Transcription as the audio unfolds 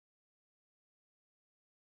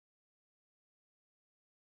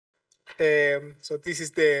So this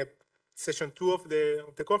is the session 2 of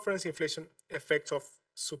the conference, Inflation Effects of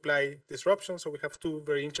Supply Disruption. So we have two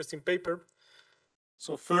very interesting papers.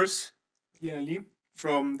 So first, Yiliang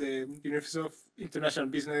from the University of International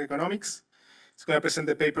Business Economics is going to present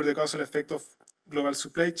the paper, The Causal Effect of Global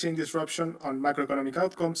Supply Chain Disruption on Macroeconomic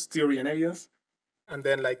Outcomes, Theory and Evidence. And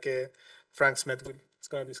then Frank Smets is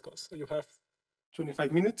going to discuss. So you have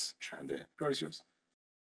 25 minutes, and the floor is yours.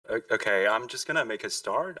 Okay, I'm just gonna make a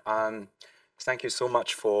start. Thank you so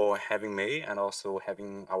much for having me and also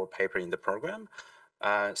having our paper in the program.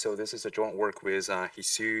 So this is a joint work with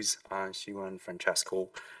Jesus, Xiwen, Francesco,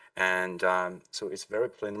 and so it's very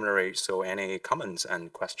preliminary. So any comments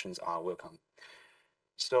and questions are welcome.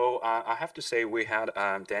 So I have to say we had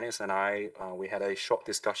Dennis and I we had a short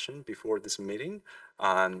discussion before this meeting.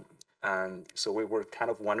 And so we were kind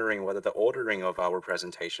of wondering whether the ordering of our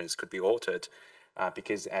presentations could be altered.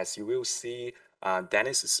 Because as you will see,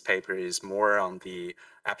 Dennis's paper is more on the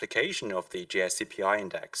application of the GSCPI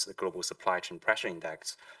index, the Global Supply Chain Pressure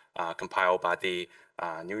Index, compiled by the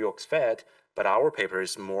New York's Fed, but our paper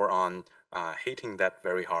is more on hitting that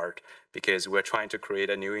very hard because we're trying to create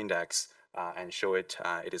a new index and show it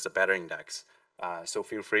is a better index. So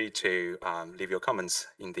feel free to leave your comments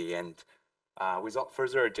in the end. Without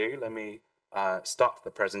further ado, let me start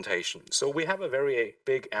the presentation. So we have a very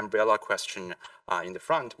big umbrella question in the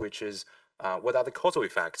front, which is what are the causal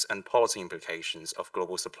effects and policy implications of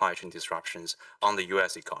global supply chain disruptions on the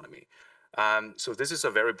US economy? So this is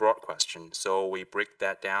a very broad question. So we break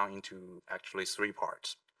that down into actually three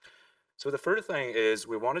parts. So the first thing is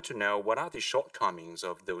we wanted to know what are the shortcomings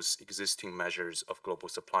of those existing measures of global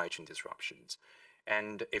supply chain disruptions.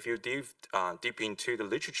 And if you dive deep into the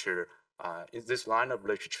literature, in this line of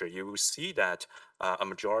literature, you will see that a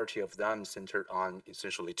majority of them centered on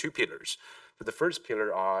essentially two pillars. So the first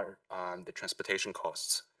pillar are the transportation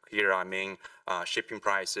costs. Here, I mean shipping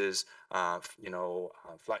prices,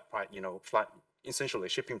 essentially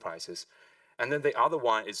shipping prices. And then the other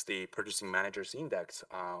one is the Purchasing Managers Index,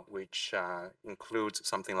 which includes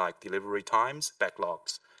something like delivery times,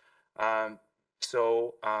 backlogs. As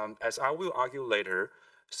I will argue later,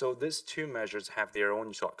 so these two measures have their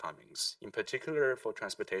own shortcomings, in particular for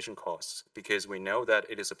transportation costs, because we know that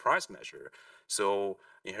it is a price measure. So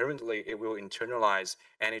inherently, it will internalize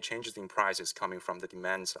any changes in prices coming from the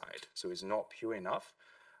demand side. So it's not pure enough.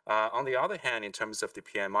 On the other hand, in terms of the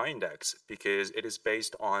PMI index, because it is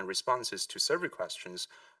based on responses to survey questions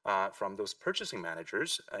from those purchasing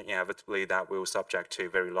managers, inevitably that will subject to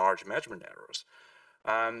very large measurement errors.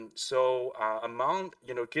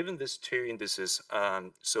 Given these two indices,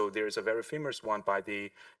 so there's a very famous one by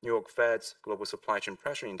the New York Fed's Global Supply Chain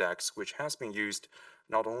Pressure Index, which has been used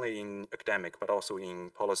not only in academic, but also in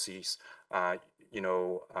policies.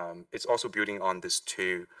 It's also building on these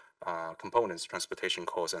two components, transportation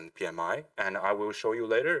costs and PMI. And I will show you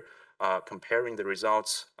later, comparing the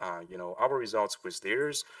results, our results with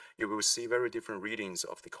theirs, you will see very different readings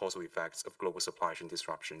of the causal effects of global supply chain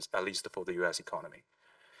disruptions, at least for the US economy.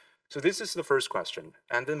 So this is the first question.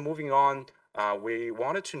 And then moving on, we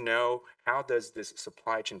wanted to know how does this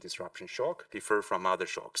supply chain disruption shock differ from other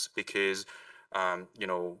shocks? Because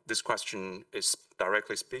this question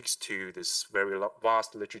directly speaks to this very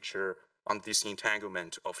vast literature on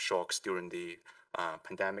disentanglement of shocks during the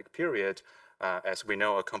pandemic period. As we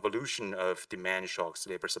know, a convolution of demand shocks,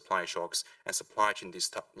 labor supply shocks, and supply chain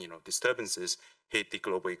disturbances hit the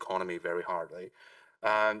global economy very hardly.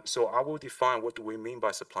 So I will define what do we mean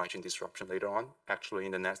by supply chain disruption later on, actually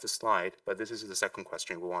in the next slide, but this is the second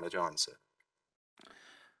question we wanted to answer.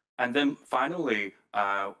 And then finally,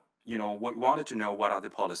 we wanted to know what are the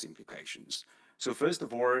policy implications. So first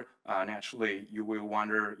of all, naturally, you will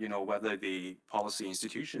wonder, whether the policy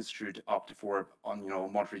institutions should opt for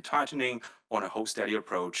monetary tightening on a whole steady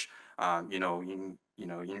approach, in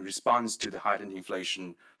response to the heightened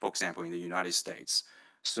inflation, for example, in the United States.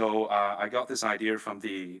 So I got this idea from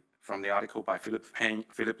the article by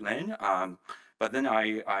Philip Lane, but then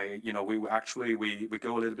we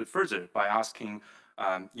go a little bit further by asking,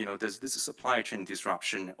 does this supply chain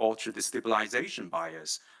disruption alter the stabilization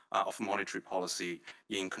bias of monetary policy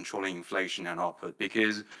in controlling inflation and output?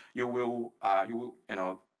 Because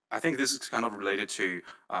I think this is kind of related to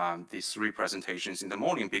these three presentations in the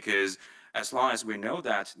morning, because as long as we know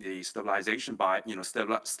that the stabilization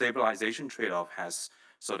stabilization trade-off has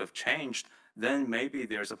sort of changed, then maybe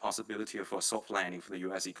there's a possibility of a soft landing for the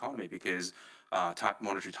US economy, because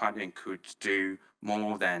monetary tightening could do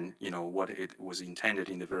more than what it was intended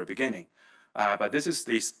in the very beginning. But this is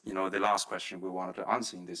the last question we wanted to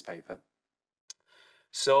answer in this paper.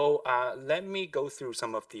 So let me go through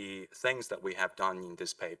some of the things that we have done in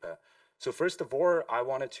this paper. So first of all, I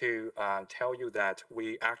wanted to tell you that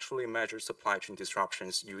we actually measure supply chain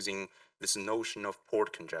disruptions using this notion of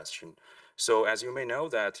port congestion. So as you may know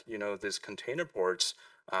that, these container ports,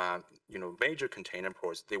 major container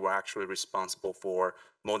ports, they were actually responsible for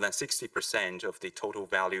more than 60% of the total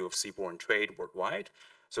value of seaborne trade worldwide.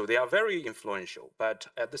 So they are very influential. But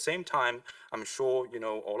at the same time, I'm sure,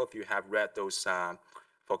 all of you have read those,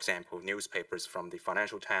 for example, newspapers from the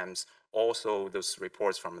Financial Times, also those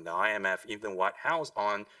reports from the IMF, even the White House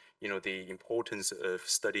on, the importance of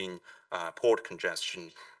studying port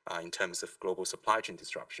congestion in terms of global supply chain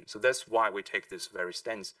disruption. So that's why we take this very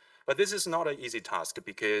stance. But this is not an easy task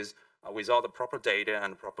because without the proper data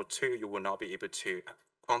and proper tool, you will not be able to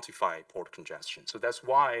quantify port congestion. So that's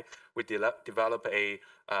why we develop a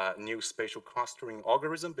new spatial clustering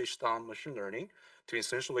algorithm based on machine learning to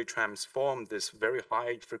essentially transform this very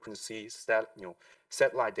high frequency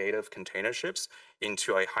satellite data of container ships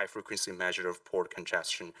into a high frequency measure of port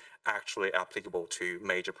congestion actually applicable to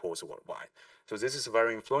major ports worldwide. So this is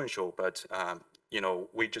very influential, but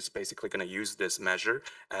we're just basically going to use this measure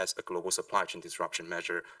as a global supply chain disruption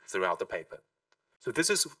measure throughout the paper. So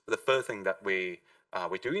this is the first thing that we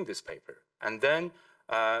do in this paper. And then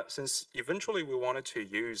since eventually we wanted to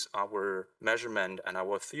use our measurement and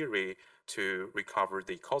our theory to recover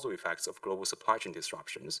the causal effects of global supply chain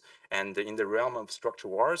disruptions, and in the realm of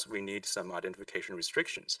structural wars, we need some identification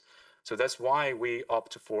restrictions. So that's why we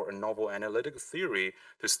opt for a novel analytical theory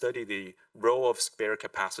to study the role of spare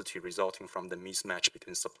capacity resulting from the mismatch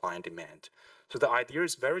between supply and demand. So the idea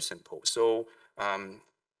is very simple. So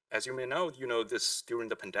as you may know, this during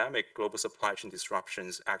the pandemic, global supply chain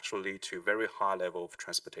disruptions actually lead to very high level of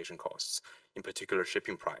transportation costs, in particular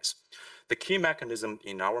shipping price. The key mechanism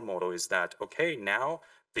in our model is that, okay, now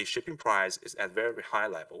the shipping price is at very high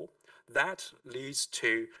level. That leads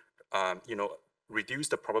to, reduce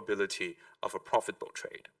the probability of a profitable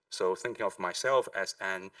trade. So thinking of myself as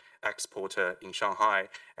an exporter in Shanghai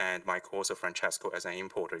and my co-author Francesco as an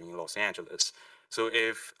importer in Los Angeles. So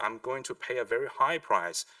if I'm going to pay a very high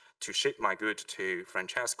price to ship my good to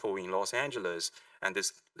Francesco in Los Angeles, and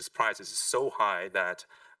this price is so high that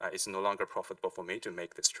it's no longer profitable for me to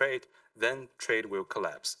make this trade, then trade will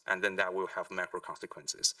collapse, and then that will have macro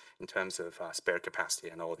consequences in terms of spare capacity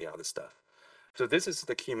and all the other stuff. So this is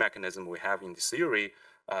the key mechanism we have in the theory,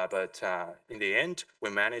 but in the end, we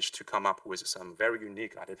managed to come up with some very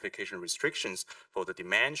unique identification restrictions for the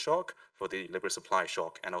demand shock, for the labor supply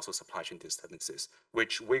shock, and also supply chain disturbances,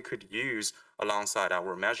 which we could use alongside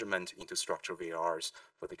our measurement into structural VRs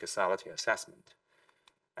for the causality assessment.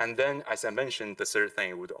 And then, as I mentioned, the third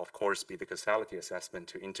thing would, of course, be the causality assessment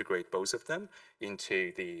to integrate both of them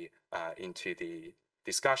into the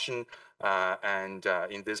discussion.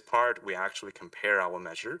 In this part, we actually compare our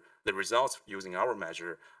measure, the results using our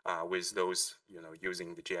measure with those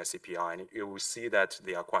using the GICPI, and you will see that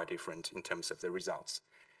they are quite different in terms of the results.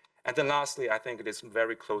 And then lastly, I think it is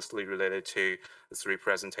very closely related to the three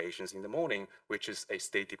presentations in the morning, which is a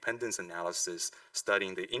state dependence analysis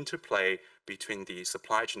studying the interplay between the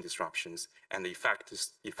supply chain disruptions and the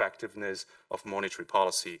effectiveness of monetary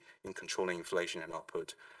policy in controlling inflation and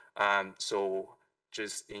output. So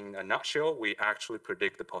just in a nutshell, we actually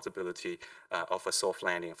predict the possibility of a soft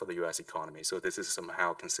landing for the US economy. So this is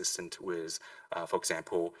somehow consistent with, for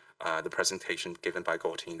example, the presentation given by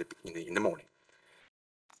Gorty in the morning.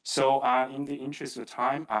 So in the interest of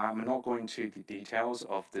time, I'm not going to the details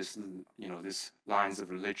of this, these lines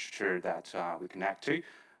of literature that we connect to,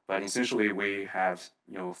 but essentially we have,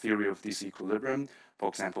 theory of disequilibrium, for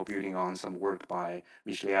example, building on some work by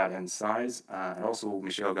Michelet and Size, and also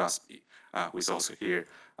Michel Gaspy, who is also here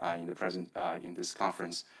in this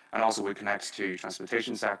conference. And also we connect to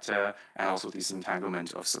transportation sector and also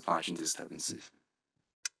disentanglement of supply chain disturbances.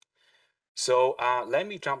 So let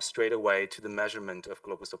me jump straight away to the measurement of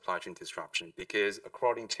global supply chain disruption, because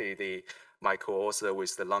according to my co-author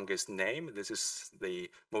with the longest name, this is the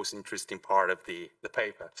most interesting part of the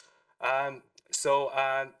paper.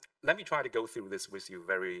 Let me try to go through this with you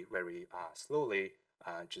very, very slowly,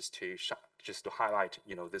 just to highlight,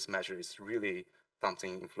 this measure is really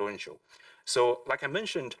something influential. So like I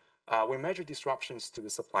mentioned, we measure disruptions to the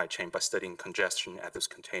supply chain by studying congestion at those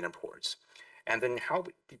container ports. And then how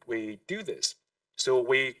did we do this? So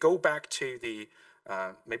we go back to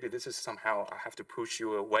maybe this is somehow, I have to push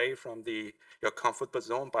you away from your comfort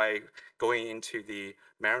zone by going into the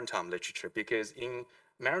maritime literature, because in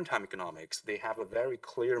maritime economics, they have a very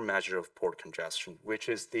clear measure of port congestion, which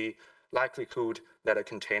is the likelihood that a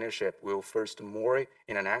container ship will first moor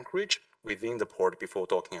in an anchorage within the port before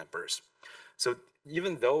docking at berth. So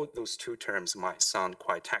even though those two terms might sound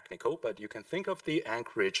quite technical, but you can think of the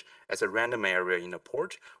anchorage as a random area in a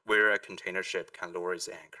port where a container ship can lower its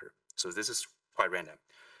anchor. So this is quite random.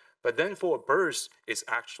 But then for a berth, it's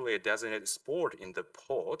actually a designated spot in the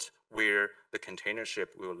port where the container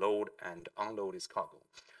ship will load and unload its cargo.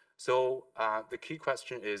 So the key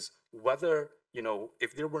question is whether,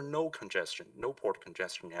 if there were no congestion, no port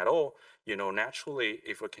congestion at all, naturally,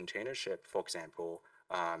 if a container ship, for example,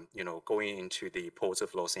 going into the ports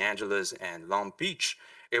of Los Angeles and Long Beach,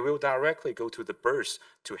 it will directly go to the berth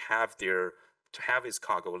to have its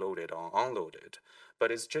cargo loaded or unloaded.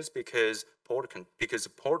 But it's just because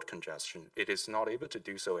port congestion, it is not able to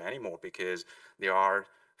do so anymore because there are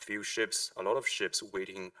a lot of ships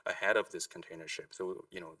waiting ahead of this container ship. So,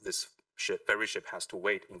 this ferry ship has to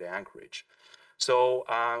wait in the anchorage. So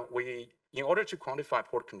in order to quantify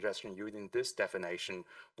port congestion using this definition,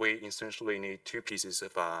 we essentially need two pieces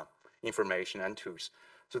of information and tools.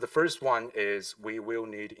 So the first one is we will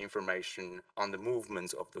need information on the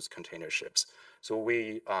movements of those container ships. So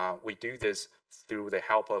we do this through the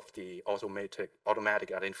help of the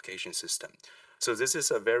automatic identification system. So this is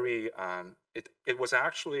a very, it was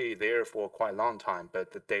actually there for quite a long time,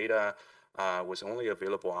 but the data was only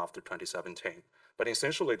available after 2017. But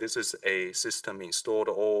essentially, this is a system installed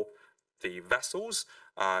all the vessels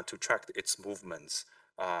to track its movements,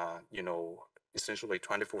 essentially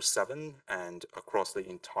 24/7 and across the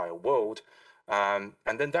entire world. And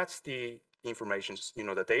then that's the information,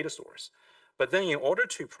 the data source. But then in order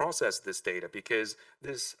to process this data, because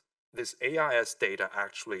this AIS data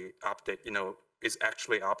actually is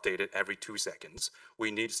actually updated every 2 seconds, we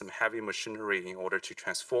need some heavy machinery in order to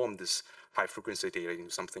transform this high frequency data into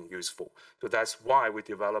something useful. So that's why we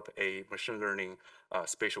develop a machine learning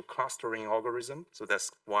spatial clustering algorithm. So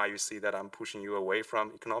that's why you see that I'm pushing you away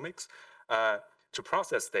from economics to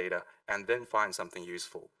process data and then find something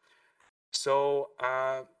useful. So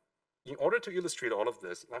in order to illustrate all of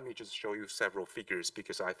this, let me just show you several figures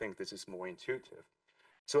because I think this is more intuitive.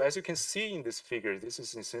 So as you can see in this figure, this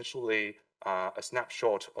is essentially a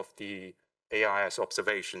snapshot of the AIS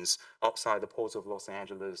observations outside the ports of Los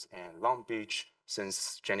Angeles and Long Beach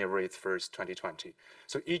since January 1st, 2020.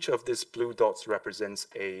 So each of these blue dots represents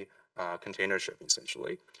a container ship,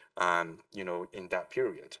 essentially, in that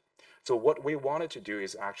period. So what we wanted to do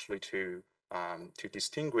is actually to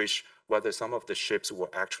distinguish whether some of the ships were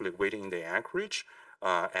actually waiting in the anchorage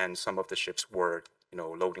and some of the ships were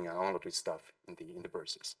loading and unloading stuff in the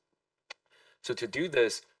berths. So to do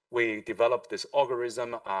this, we developed this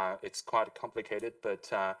algorithm. It's quite complicated,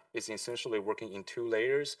 but it's essentially working in 2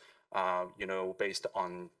 layers, based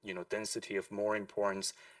on density of more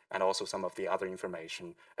importance and also some of the other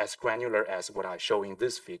information, as granular as what I show in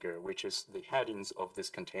this figure, which is the headings of these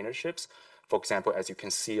container ships. For example, as you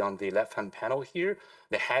can see on the left-hand panel here,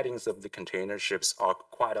 the headings of the container ships are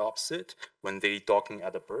quite opposite when they docking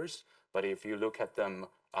at the berth. But if you look at them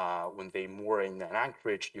when they moor in an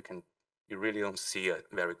anchorage, you really don't see a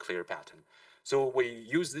very clear pattern. So we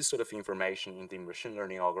use this sort of information in the machine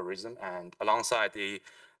learning algorithm and alongside the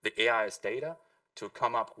AIS data to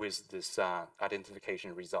come up with this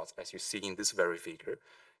identification results, as you see in this very figure.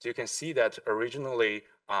 So you can see that originally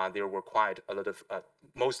there were quite a lot of,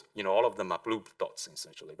 all of them are blue dots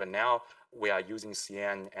essentially, but now we are using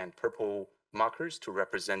cyan and purple markers to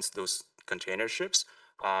represent those container ships,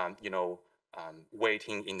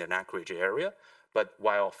 waiting in an anchorage area. But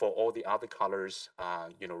while for all the other colors,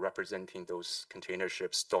 representing those container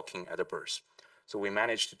ships docking at the berth. So we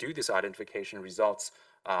managed to do this identification results,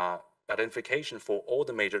 identification for all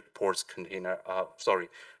the major ports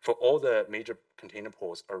for all the major container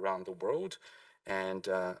ports around the world. And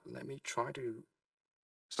let me try to,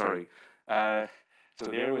 sorry. So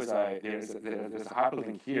there's a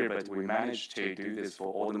hyperlink here, but we managed to do this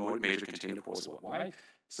for all the major container ports worldwide.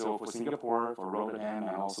 So for Singapore, for Rotterdam,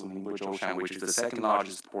 and also Ningbo Zhoushan, which is the 2nd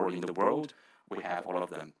largest port in the world, we have all of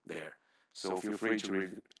them there. So feel free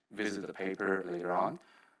to revisit the paper later on.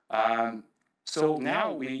 So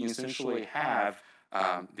now we essentially have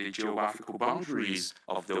the geographical boundaries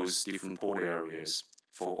of those different port areas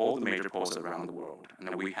for all the major ports around the world. And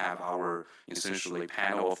then we have our essentially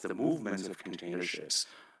panel of the movements of container ships,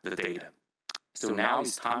 the data. So now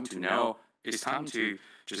it's time to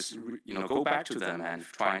just go back to them and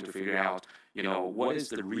trying to figure out what is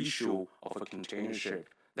the ratio of a container ship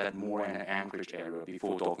that moor in an anchorage area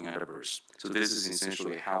before docking at a berth. So this is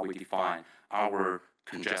essentially how we define our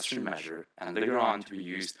congestion measure and later on to be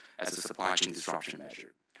used as a supply chain disruption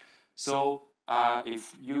measure. So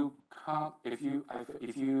if you look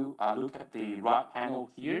at the right panel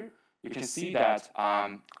here, you can see that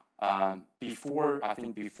before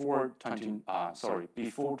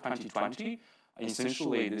 2020,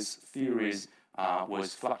 essentially this theories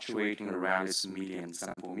was fluctuating around its median,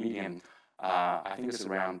 sample median. I think it's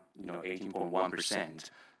around 18.1%.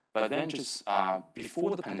 But then just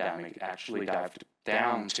before the pandemic, it actually dived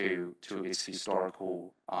down to its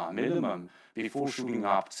historical minimum before shooting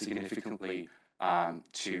up significantly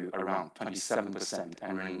to around 27%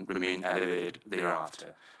 and remain elevated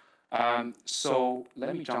thereafter. So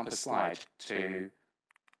let me jump a slide to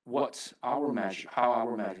how our measure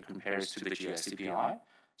compares to the GSCPI.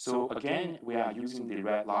 So again, we are using the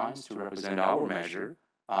red lines to represent our measure,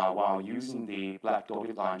 while using the black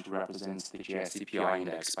dotted line to represent the GSCPI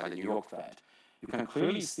index by the New York Fed. You can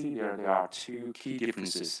clearly see there are two key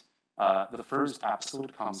differences. The first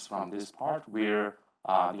episode comes from this part where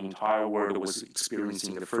the entire world was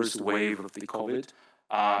experiencing the first wave of the COVID.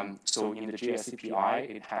 So in the GSCPI,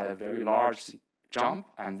 it had a very large jump,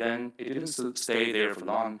 and then it didn't stay there for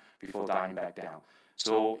long before dying back down.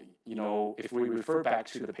 So, if we refer back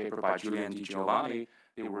to the paper by Giulia and Di Giovanni,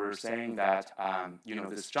 they were saying that,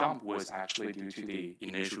 this jump was actually due to the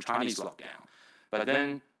initial Chinese lockdown. But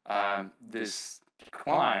then this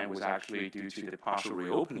decline was actually due to the partial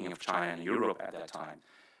reopening of China and Europe at that time.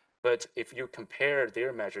 But if you compare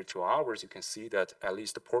their measure to ours, you can see that at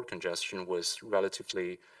least the port congestion was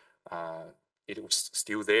relatively, it was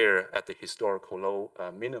still there at the historical low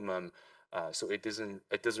minimum. So it doesn't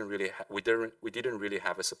really, we didn't really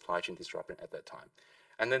have a supply chain disruption at that time.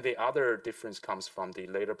 And then the other difference comes from the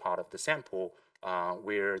later part of the sample,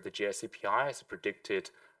 where the GSCPI has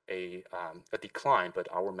predicted a decline, but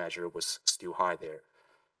our measure was still high there.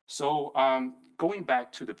 So going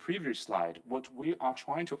back to the previous slide, what we are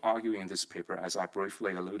trying to argue in this paper, as I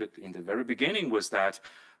briefly alluded in the very beginning, was that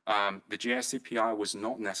the GSCPI was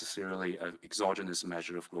not necessarily an exogenous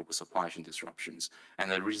measure of global supply chain disruptions.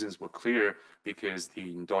 And the reasons were clear because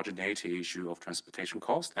the endogeneity issue of transportation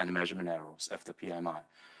cost and measurement errors of the PMI.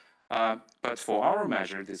 But for our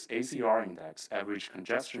measure, this ACR index, average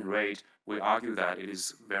congestion rate, we argue that it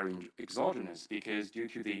is very exogenous because due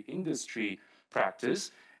to the industry practice,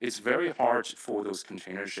 it's very hard for those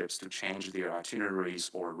container ships to change their itineraries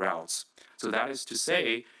or routes. So that is to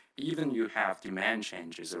say, even you have demand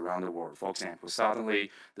changes around the world. For example, suddenly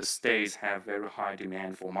the States have very high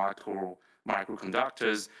demand for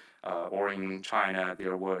microconductors, or in China,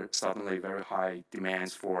 there were suddenly very high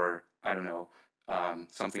demands for, I don't know,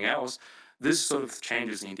 something else. This sort of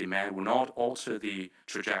changes in demand will not alter the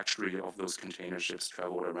trajectory of those container ships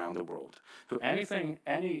traveled around the world. So anything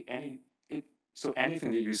that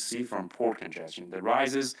you see from port congestion, the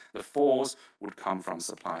rises, the falls would come from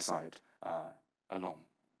supply side alone.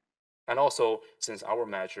 And also, since our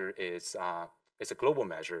measure is a global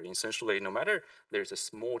measure, essentially, no matter there's a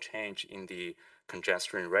small change in the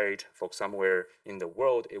congestion rate for somewhere in the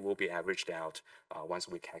world, it will be averaged out once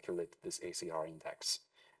we calculate this ACR index.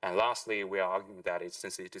 And lastly, we are arguing that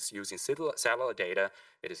since it is using satellite data,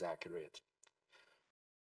 it is accurate.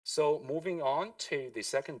 So moving on to the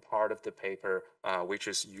second part of the paper, which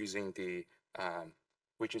is using the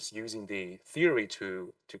theory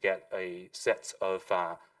to get a set of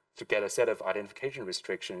identification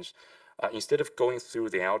restrictions. Instead of going through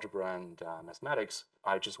the algebra and mathematics,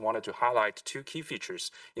 I just wanted to highlight two key features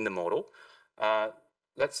in the model.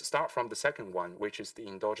 Let's start from the second one, which is the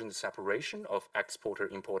endogenous separation of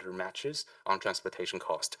exporter-importer matches on transportation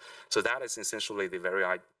cost. So that is essentially the very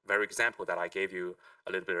example that I gave you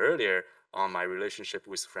a little bit earlier on my relationship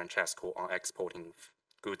with Francesco on exporting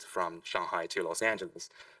goods from Shanghai to Los Angeles.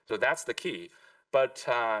 So that's the key. But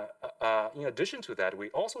in addition to that, we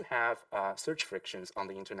also have surge frictions on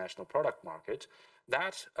the international product market.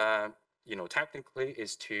 That, technically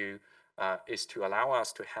is to allow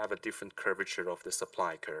us to have a different curvature of the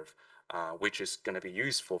supply curve, which is going to be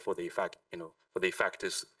useful for the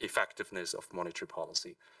effectiveness of monetary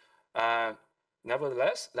policy.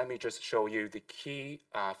 Nevertheless, let me just show you the key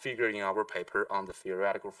figure in our paper on the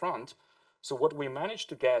theoretical front. So what we managed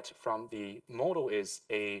to get from the model is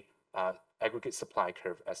a aggregate supply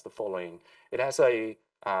curve as the following. It has a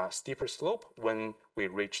steeper slope when we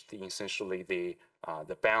reach essentially the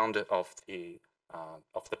bound of the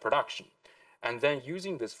production. And then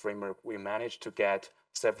using this framework, we managed to get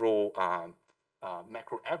several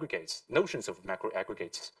macro aggregates, notions of macro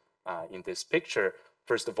aggregates in this picture.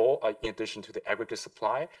 First of all, in addition to the aggregate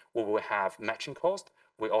supply, we will have matching cost.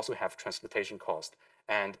 We also have transportation cost.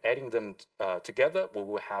 And adding them together, we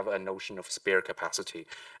will have a notion of spare capacity.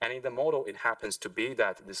 And in the model, it happens to be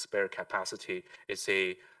that the spare capacity is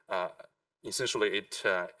essentially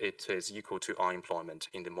it is equal to unemployment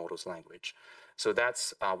in the model's language. So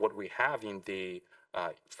that's what we have in the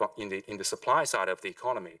in the supply side of the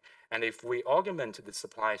economy. And if we augment the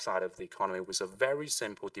supply side of the economy with a very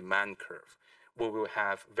simple demand curve, we will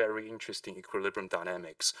have very interesting equilibrium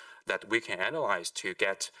dynamics that we can analyze to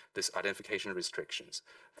get this identification restrictions.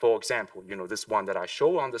 For example, this one that I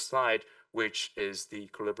show on the slide, which is the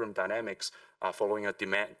equilibrium dynamics following a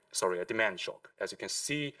demand shock. As you can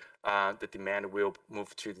see, the demand will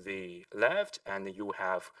move to the left, and you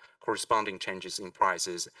have corresponding changes in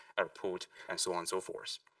prices, output, and so on and so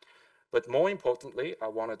forth. But more importantly, I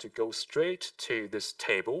wanted to go straight to this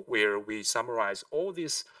table where we summarize all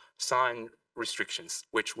these sign restrictions,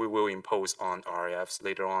 which we will impose on RAFs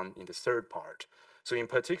later on in the third part. So in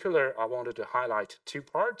particular, I wanted to highlight two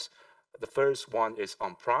parts. The first one is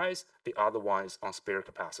on price, the other one is on spare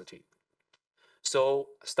capacity. So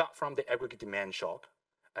start from the aggregate demand shock.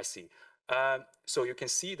 I see. So you can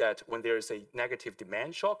see that when there is a negative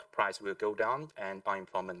demand shock, price will go down and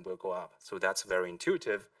unemployment will go up. So that's very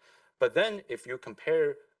intuitive. But then if you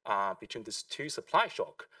compare between these two supply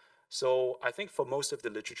shock, so I think for most of the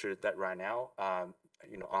literature that right now,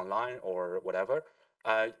 online or whatever,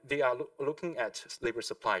 they are looking at labor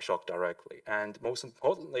supply shock directly. And most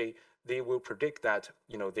importantly, they will predict that,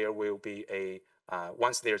 there will be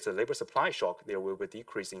once there's a labor supply shock, there will be a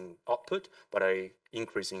decrease in output, but a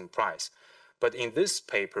increase in price. But in this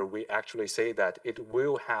paper, we actually say that it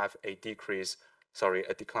will have a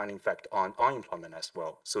declining effect on unemployment as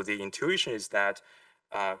well. So the intuition is that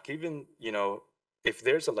given, if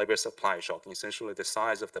there's a labor supply shock, essentially the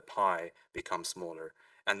size of the pie becomes smaller.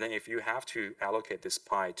 And then if you have to allocate this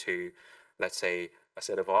pie to, let's say, a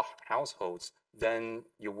set of households, then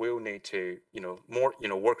you will need to, more,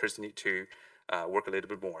 workers need to work a little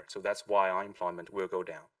bit more. So that's why unemployment will go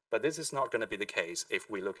down. But this is not going to be the case if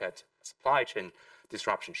we look at supply chain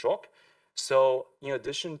disruption shock. So in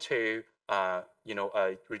addition to, a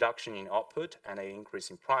reduction in output and an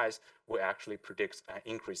increase in price, we actually predict an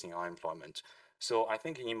increase in unemployment. So I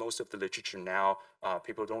think in most of the literature now,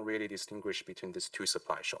 people don't really distinguish between these two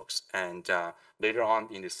supply shocks. And later on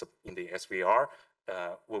in the SVR,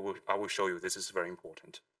 I will show you this is very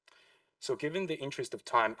important. So given the interest of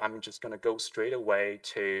time, I'm just going to go straight away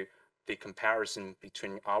to the comparison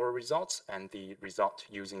between our results and the result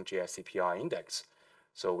using GSCPI index,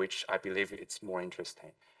 so which I believe it's more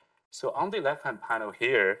interesting. So on the left-hand panel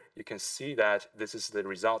here, you can see that this is the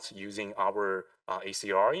results using our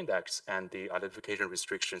ACR index and the identification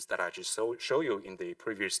restrictions that I just show you in the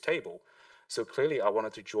previous table. So clearly, I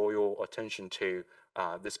wanted to draw your attention to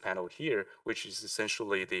this panel here, which is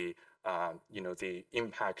essentially the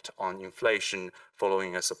impact on inflation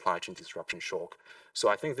following a supply chain disruption shock. So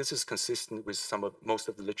I think this is consistent with most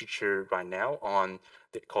of the literature right now on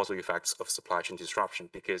the causal effects of supply chain disruption,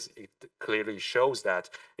 because it clearly shows that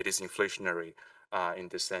it is inflationary in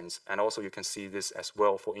this sense. And also you can see this as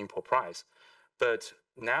well for import price. But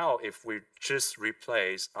now if we just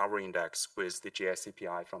replace our index with the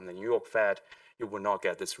GSCPI from the New York Fed, you will not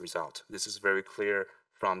get this result. This is very clear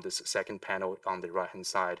from this second panel on the right-hand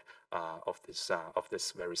side of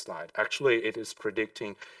this very slide. Actually, it is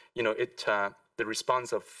predicting, the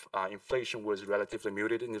response of inflation was relatively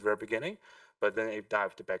muted in the very beginning, but then it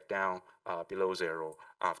dived back down below zero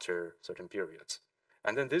after certain periods.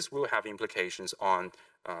 And then this will have implications on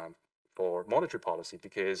for monetary policy,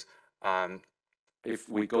 because if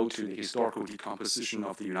we go to the historical decomposition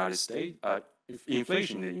of the United States,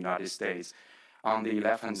 inflation in the United States, on the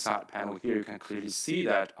left-hand side panel here, you can clearly see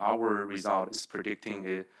that our result is predicting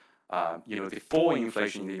the fall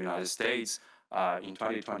inflation in the United States in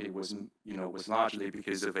 2020 was largely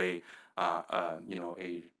because of a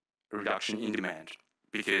reduction in demand,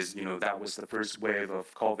 because that was the first wave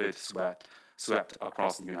of COVID swept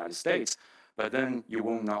across the United States. But then you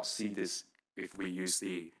will not see this if we use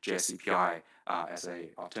the GSCPI as an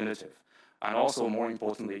alternative. And also, more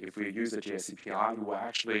importantly, if we use the GSCPI, we were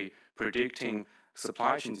actually predicting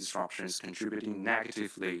supply chain disruptions contributing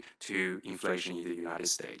negatively to inflation in the United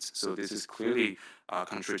States. So this is clearly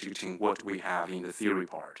contradicting what we have in the theory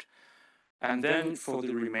part. And then for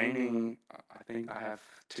the remaining, I think I have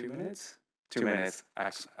 2 minutes. 2 minutes.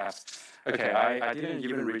 Okay, I didn't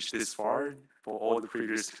even reach this far for all the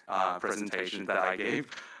previous presentations that I gave.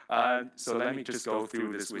 So let me just go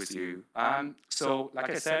through this with you. So like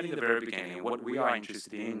I said in the very beginning, what we are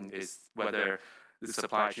interested in is whether the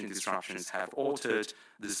supply chain disruptions have altered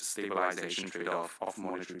this stabilization trade-off of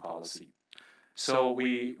monetary policy. So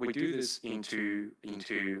we do this into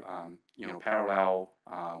parallel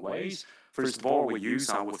ways. First of all, we use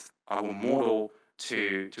our model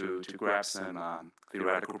to grab some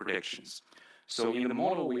theoretical predictions. So in the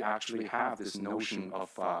model, we actually have this notion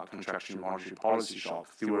of contraction monetary policy shock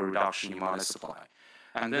through a reduction in money supply.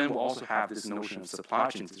 And then we'll also have this notion of supply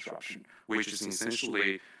chain disruption, which is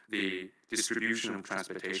essentially the distribution of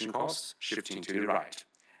transportation costs shifting to the right.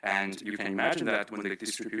 And you can imagine that when the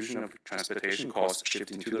distribution of transportation costs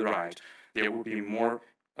shifting to the right, there will be more,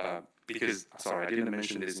 because, sorry, I didn't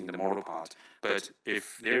mention this in the model part, but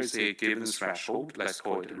if there's a given threshold, let's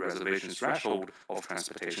call it a reservation threshold of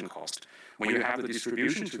transportation cost, when you have the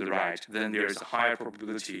distribution to the right, then there's a higher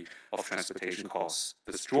probability of transportation costs,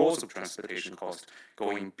 the straws of transportation cost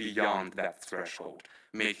going beyond that threshold,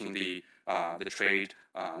 making the trade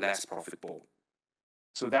less profitable.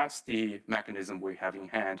 So that's the mechanism we have in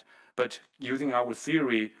hand. But using our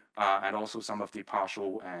theory and also some of the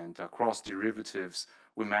partial and cross derivatives,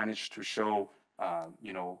 we managed to show,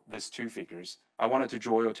 these two figures. I wanted to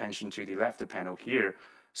draw your attention to the left panel here.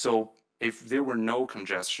 So if there were no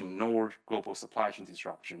congestion, no global supply chain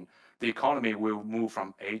disruption, the economy will move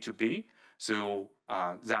from A to B. So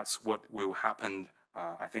that's what will happen,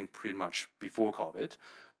 I think, pretty much before COVID.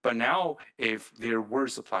 But now, if there were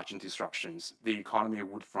supply chain disruptions, the economy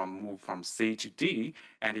would move from C to D.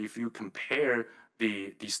 And if you compare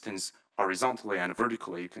the distance horizontally and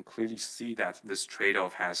vertically, you can clearly see that this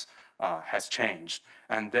trade-off has changed.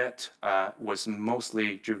 And that was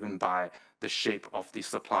mostly driven by the shape of the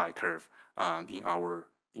supply curve in our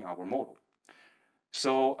model.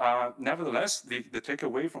 So nevertheless, the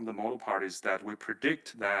takeaway from the model part is that we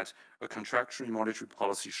predict that a contractionary monetary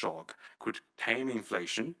policy shock could tame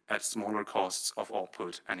inflation at smaller costs of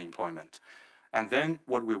output and employment. And then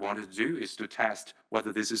what we wanted to do is to test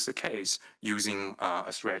whether this is the case using a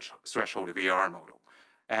threshold VAR model.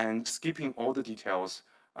 And skipping all the details,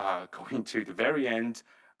 going to the very end,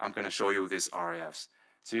 I'm going to show you these RAFs.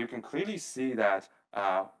 So you can clearly see that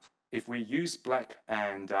if we use black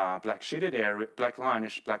and black shaded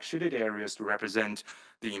areas to represent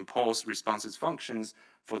the impulse responses functions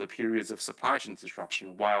for the periods of supply chain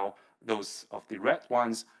disruption, while those of the red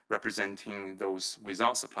ones representing those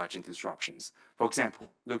without supply chain disruptions. For example,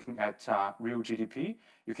 looking at real GDP,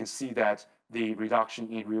 you can see that the reduction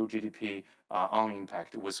in real GDP on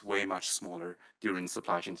impact was way much smaller during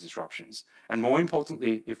supply chain disruptions. And more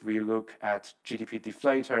importantly, if we look at GDP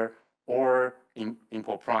deflator or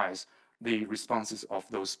import price, the responses of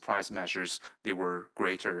those price measures, they were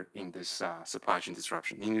greater in this supply chain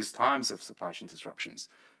disruption, in these times of supply chain disruptions.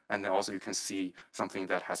 And then also you can see something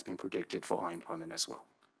that has been predicted for unemployment as well.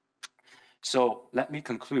 So let me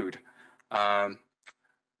conclude.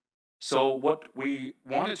 So what we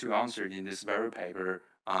wanted to answer in this very paper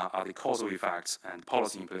are the causal effects and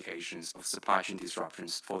policy implications of supply chain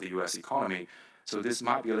disruptions for the US economy. So this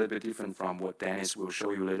might be a little bit different from what Dennis will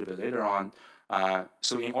show you a little bit later on.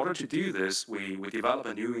 So in order to do this, we develop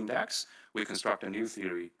a new index, we construct a new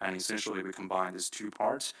theory, and essentially we combine these two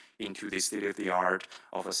parts into the state-of-the-art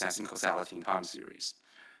of assessing causality in time series.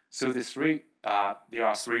 So there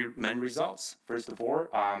are three main results. First of all,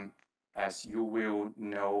 as you will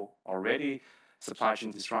know already, supply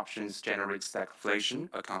chain disruptions generate stagflation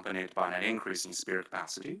accompanied by an increase in spare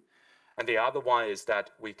capacity. And the other one is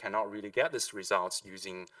that we cannot really get these results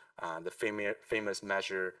using the famous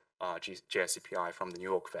measure GSCPI from the New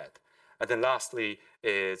York Fed. And then lastly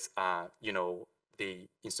is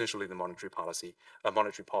essentially the monetary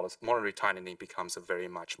tightening becomes very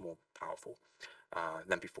much more powerful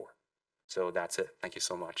than before. So that's it. Thank you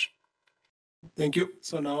so much. Thank you.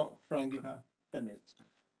 So now, Frank, you have 10 minutes.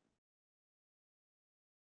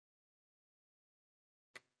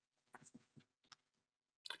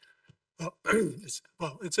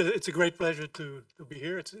 It's a great pleasure to be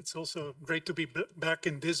here. It's also great to be back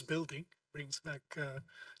in this building. Brings back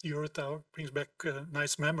Eurotower, brings back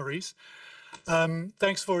nice memories.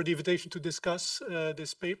 Thanks for the invitation to discuss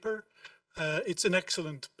this paper. It's an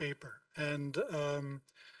excellent paper, and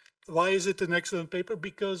why is it an excellent paper?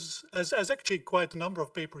 Because as actually quite a number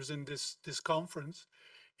of papers in this conference,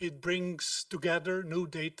 it brings together new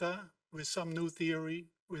data with some new theory,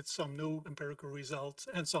 with some new empirical results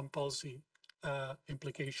and some policy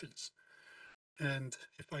implications. And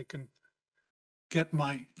if I can get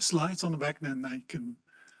my slides on the back, then I can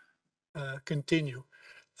continue.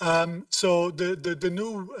 So the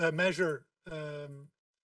new measure, is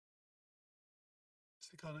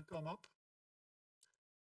it gonna come up?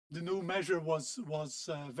 The new measure was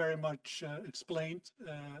very much explained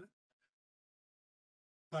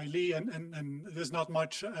by Lee, and there's not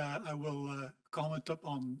much I will comment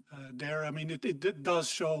upon there. I mean, it does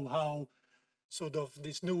show how sort of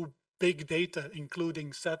this new big data,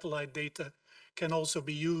 including satellite data, can also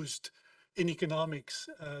be used in economics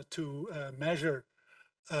to measure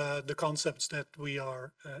the concepts that we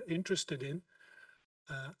are interested in.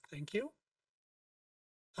 Thank you.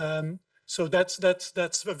 So that's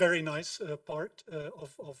a very nice part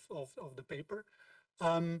of the paper.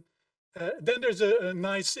 Then there's a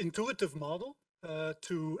nice intuitive model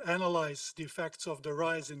to analyze the effects of the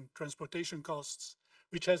rise in transportation costs,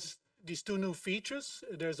 which has these two new features.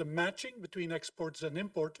 There's a matching between exporters and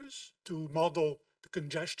importers to model the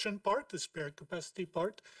congestion part, the spare capacity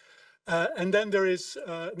part. And then there is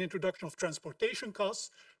an introduction of transportation costs,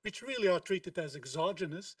 which really are treated as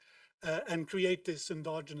exogenous and create this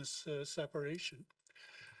endogenous separation.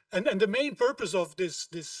 And the main purpose of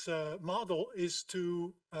this model is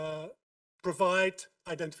to provide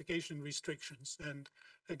identification restrictions. And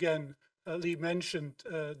again, Lee mentioned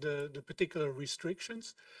the particular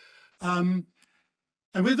restrictions. And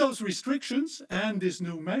with those restrictions and this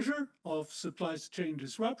new measure of supply chain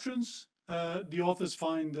disruptions, the authors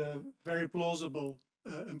find a very plausible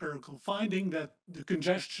empirical finding that the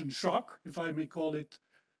congestion shock, if I may call it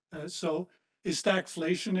so, is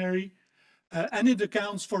stagflationary, and it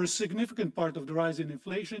accounts for a significant part of the rise in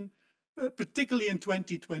inflation, particularly in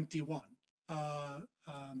 2021.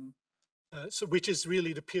 So which is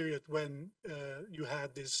really the period when you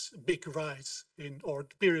had this big rise in, or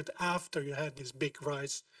the period after you had this big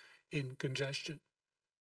rise in congestion.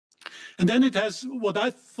 And then it has what I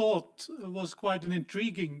thought was quite an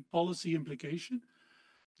intriguing policy implication,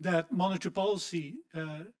 that monetary policy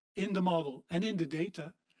in the model and in the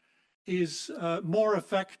data is more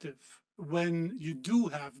effective when you do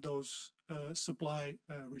have those supply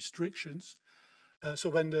restrictions. So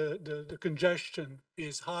when the congestion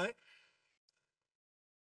is high.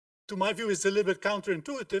 To my view, it's a little bit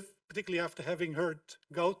counterintuitive, particularly after having heard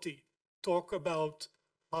Gauti talk about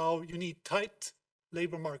how you need tight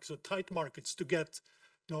labor markets or tight markets to get,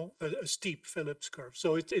 you know, a steep Phillips curve.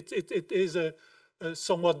 So it is a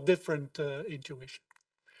somewhat different intuition.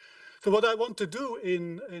 So what I want to do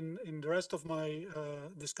in the rest of my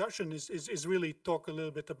discussion is really talk a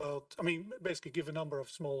little bit about, I mean, basically give a number of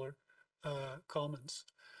smaller comments.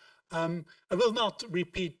 I will not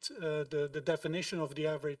repeat the definition of the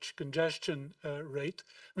average congestion rate.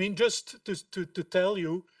 I mean, just to tell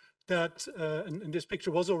you that, and this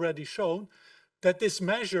picture was already shown, that this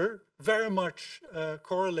measure very much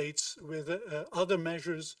correlates with other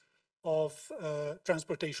measures of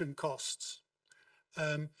transportation costs.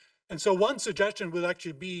 And so one suggestion will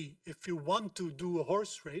actually be, if you want to do a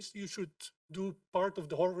horse race, you should do part of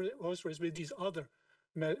the horse race with these other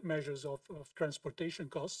measures of transportation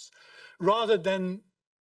costs, rather than,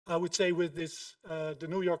 I would say, with this the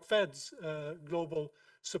New York Fed's global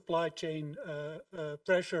supply chain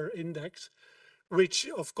pressure index, which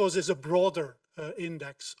of course is a broader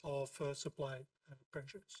index of supply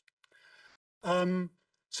pressures.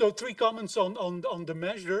 So 3 comments on the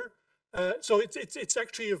measure. So it's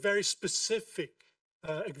actually a very specific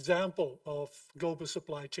example of global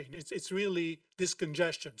supply chain. It's really this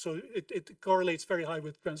congestion. So it correlates very high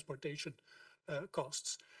with transportation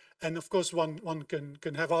costs. And of course, one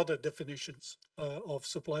can have other definitions of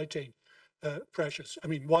supply chain pressures. I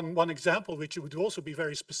mean, one example, which would also be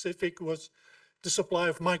very specific, was the supply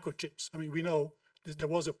of microchips. I mean, we know there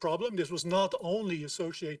was a problem. This was not only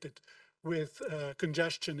associated with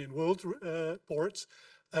congestion in world ports,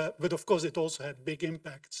 but of course, it also had big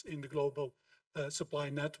impacts in the global supply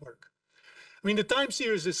network. I mean, the time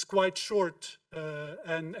series is quite short,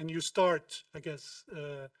 and you start, I guess,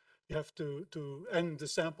 you have to end the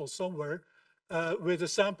sample somewhere, with a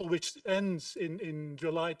sample which ends in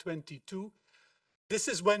July 22. This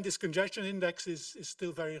is when this congestion index is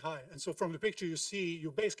still very high. And so from the picture you see, you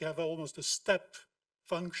basically have almost a step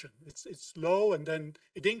function. It's low, and then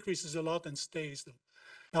it increases a lot and stays low.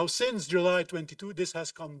 Now, since July 22, this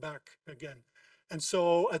has come back again. And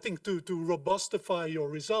so I think to robustify your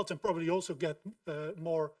results and probably also get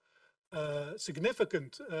more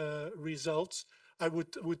significant results, I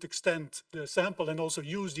would extend the sample and also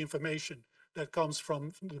use the information that comes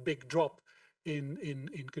from the big drop in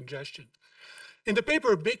congestion. In the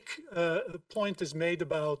paper, a big point is made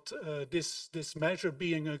about this measure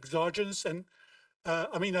being exogenous. And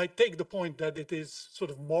I mean, I take the point that it is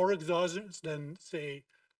sort of more exogenous than, say,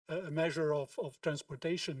 a measure of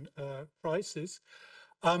transportation prices.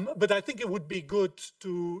 But I think it would be good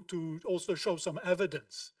to also show some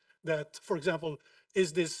evidence that, for example,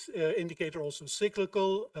 is this indicator also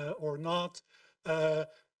cyclical or not? I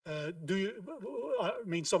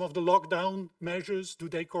mean, some of the lockdown measures, do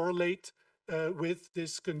they correlate with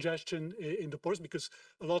this congestion in the ports? Because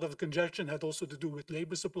a lot of the congestion had also to do with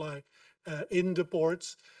labor supply in the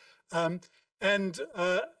ports.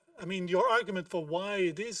 I mean, your argument for why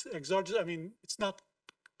it is exogenous, I mean, it's not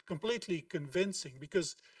completely convincing,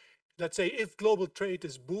 because let's say if global trade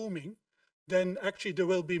is booming, then actually there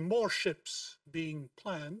will be more ships being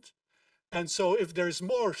planned. And so if there's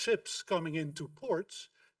more ships coming into ports,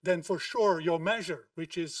 then for sure your measure,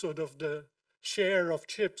 which is sort of the share of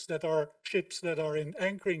ships that are in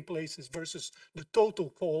anchoring places versus the total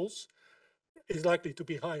calls, is likely to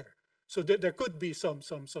be higher. So there could be some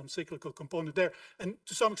cyclical component there. And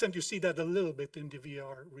to some extent, you see that a little bit in the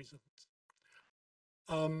VR results.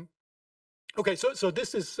 Okay, so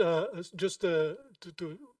this is just as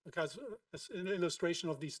an illustration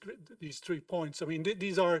of these three points. I mean,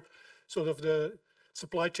 these are sort of the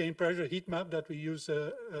supply chain pressure heat map that we use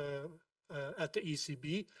at the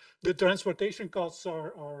ECB. The transportation costs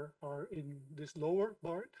are in this lower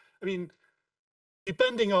bar. I mean,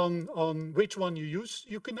 depending on which one you use,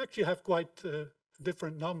 you can actually have quite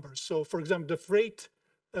different numbers. So, for example, the freight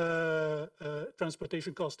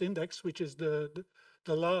transportation cost index, which is the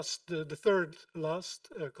third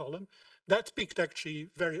last column, that peaked actually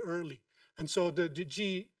very early, and so the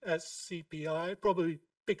GSCPI probably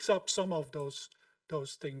picks up some of those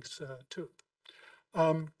things too.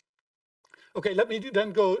 Okay, let me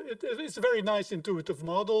then go. It's a very nice intuitive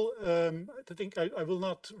model. I think I will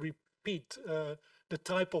not repeat the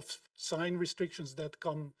type of sign restrictions that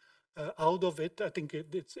come out of it. I think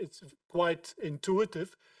it's quite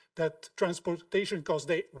intuitive that transportation costs,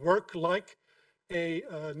 they work like a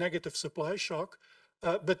negative supply shock,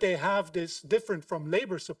 but they have this different from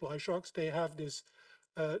labor supply shocks. They have this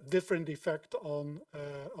different effect on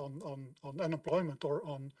unemployment or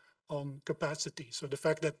on capacity. So the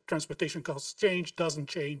fact that transportation costs change doesn't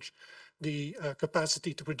change the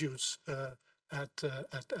capacity to produce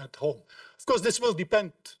at home. Of course, this will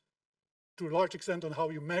depend to a large extent on how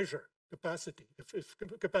you measure capacity. If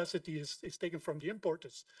capacity is taken from the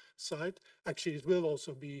importer's side, actually it will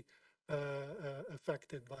also be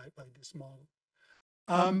affected by this model.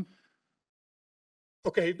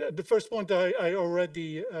 Okay, the first point I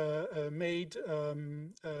already made.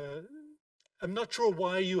 I'm not sure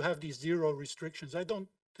why you have these zero restrictions. I don't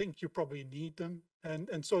think you probably need them,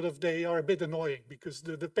 and sort of they are a bit annoying because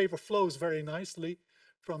the paper flows very nicely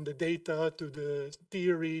from the data to the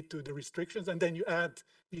theory to the restrictions, and then you add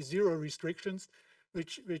these zero restrictions,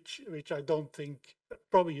 which I don't think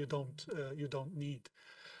probably you don't need.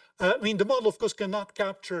 I mean, the model, of course, cannot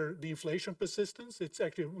capture the inflation persistence. It's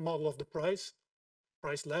actually a model of the price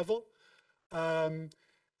level. And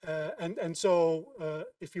so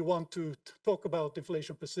if you want to talk about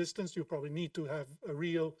inflation persistence, you probably need to have a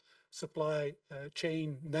real supply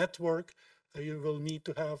chain network. You will need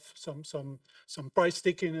to have some price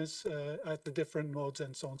stickiness at the different nodes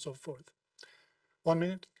and so on and so forth. 1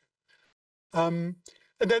 minute.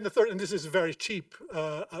 And then the third, and this is very cheap.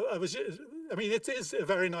 I mean, it is a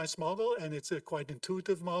very nice model, and it's a quite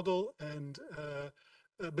intuitive model, and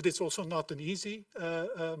but it's also not an easy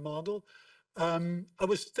model. I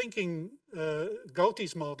was thinking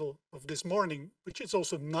Gauti's model of this morning, which is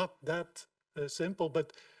also not that simple,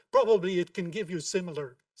 but probably it can give you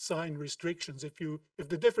similar sign restrictions. If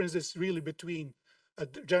the difference is really between a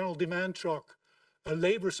general demand shock, a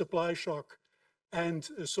labor supply shock, and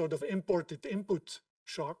a sort of imported input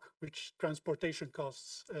shock, which transportation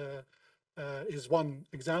costs is one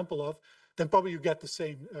example of, then probably you get the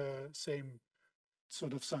same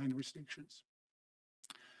sort of sign restrictions.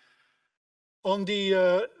 On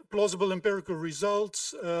the plausible empirical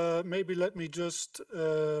results, maybe let me just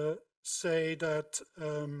say that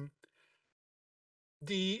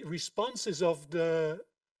the responses of the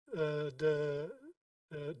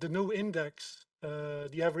new index,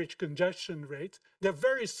 the average congestion rate, they're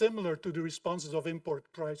very similar to the responses of import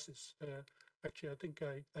prices. Actually, I think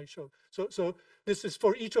I showed. So this is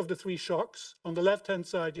for each of the three shocks. On the left-hand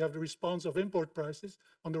side, you have the response of import prices.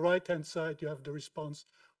 On the right-hand side, you have the response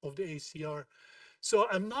of the ACR. So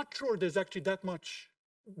I'm not sure there's actually that much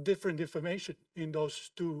different information in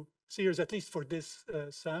those two series, at least for this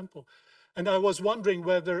sample. And I was wondering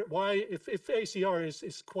why, if ACR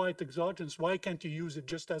is quite exogenous, why can't you use it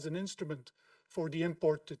just as an instrument for the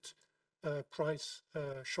imported price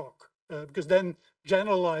shock? Because then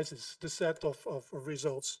generalizes the set of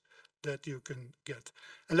results that you can get.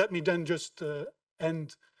 And let me then just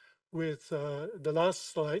end with the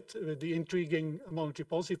last slide, with the intriguing monetary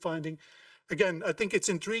policy finding. Again, I think it's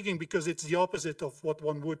intriguing because it's the opposite of what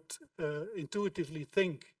one would intuitively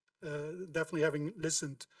think, definitely having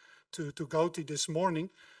listened to Gauti this morning.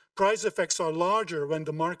 Price effects are larger when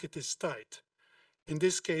the market is tight. In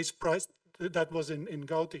this case, that was in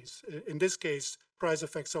Gauti's. In this case, price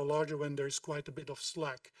effects are larger when there's quite a bit of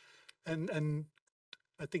slack. And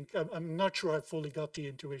I think I'm not sure I fully got the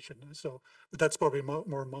intuition. So, but that's probably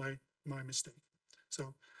more my mistake.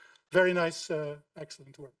 So very nice,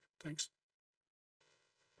 excellent work. Thanks.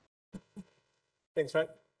 Thanks, Frank.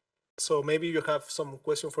 So maybe you have some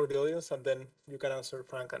question for the audience, and then you can answer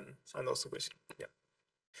Frank and also question. Yeah.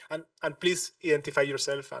 And please identify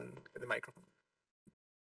yourself and the microphone.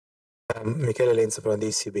 Michele Lenza from the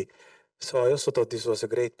ECB. So I also thought this was a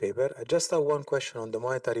great paper. I just have one question on the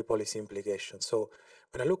monetary policy implication. So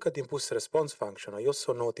when I look at the impulse response function, I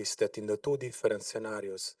also noticed that in the two different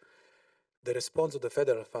scenarios, the response of the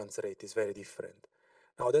federal funds rate is very different.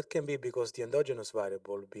 Now that can be because the endogenous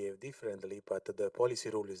variable behave differently, but the policy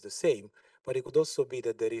rule is the same. But it could also be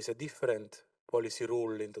that there is a different policy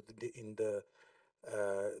rule in the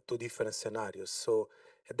two different scenarios. So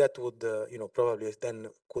that would, probably then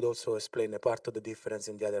could also explain a part of the difference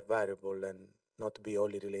in the other variable and not be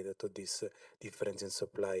only related to this difference in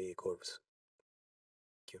supply curves.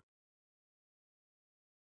 Thank you.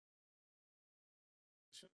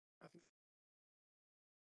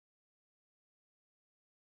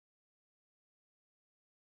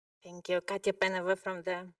 Thank you. Katia Penova from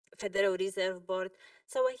the Federal Reserve Board.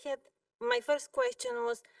 So my first question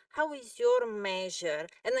was, how is your measure?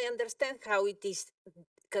 And I understand how it is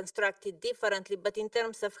constructed differently, but in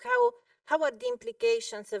terms of how are the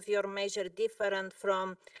implications of your measure different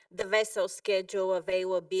from the vessel schedule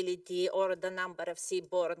availability or the number of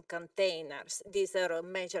seaborne containers? These are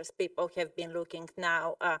measures people have been looking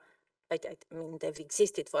now. I mean, they've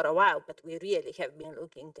existed for a while, but we really have been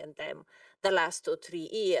looking at them the last 2 or 3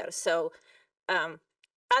 years. So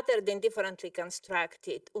other than differently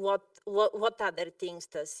constructed, what other things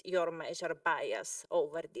does your measure bias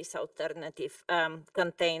over these alternative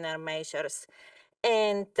container measures?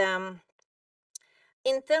 And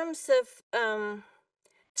in terms of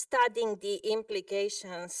studying the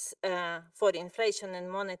implications for inflation and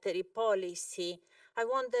monetary policy, I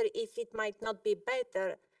wonder if it might not be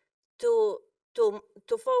better to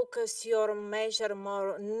focus your measure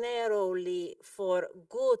more narrowly for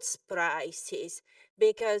goods prices,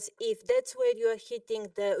 because if that's where you're hitting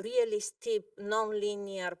the really steep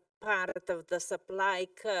nonlinear part of the supply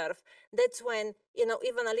curve, that's when,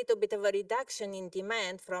 even a little bit of a reduction in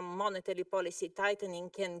demand from monetary policy tightening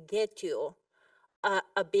can get you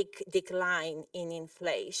a big decline in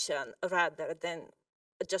inflation rather than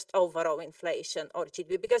just overall inflation or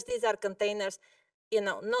GDP, because these are containers,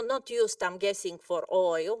 not used, I'm guessing, for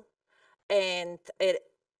oil, and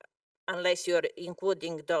unless you're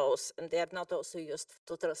including those, and they are not also used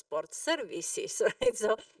to transport services, right?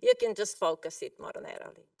 So you can just focus it more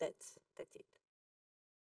narrowly. That's it.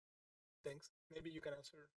 Thanks. Maybe you can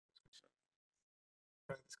answer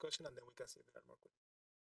Frank's question, and then we can see if there are more questions.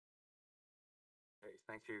 Okay,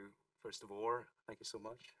 thank you. First of all, thank you so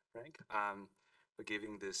much, Frank, for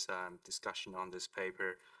giving this discussion on this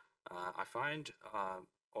paper. I find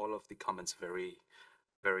all of the comments very,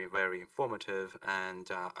 very, very informative, and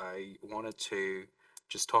I wanted to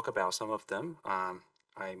just talk about some of them.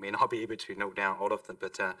 I may not be able to note down all of them,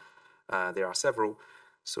 but there are several.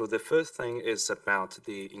 So the first thing is about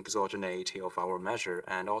the exogeneity of our measure,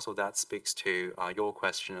 and also that speaks to your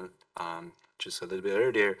question just a little bit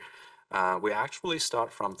earlier. We actually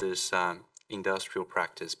start from this industrial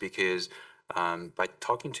practice because by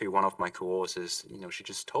talking to one of my co-authors, she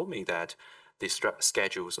just told me that the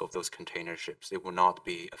schedules of those container ships, they will not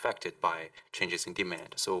be affected by changes in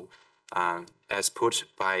demand. So as put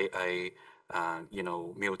by a,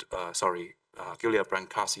 Giulia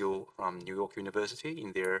Brancasio from New York University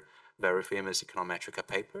in their very famous econometrica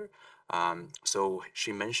paper. So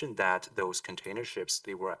she mentioned that those container ships,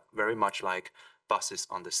 they were very much like buses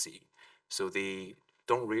on the sea. So they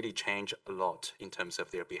don't really change a lot in terms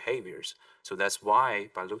of their behaviors. So that's why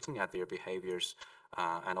by looking at their behaviors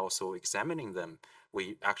and also examining them,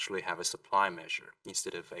 we actually have a supply measure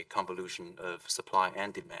instead of a convolution of supply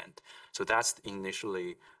and demand. So that's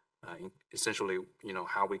initially, essentially,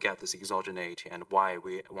 how we get this exogeneity and why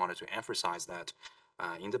we wanted to emphasize that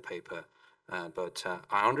in the paper. But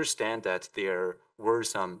I understand that there were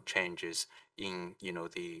some changes in,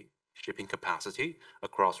 the shipping capacity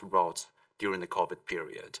across routes during the COVID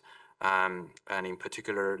period. And in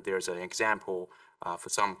particular, there's an example for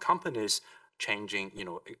some companies changing,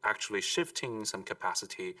 actually shifting some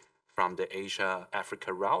capacity from the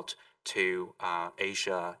Asia-Africa route to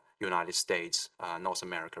Asia-United States, North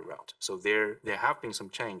America route. So there have been some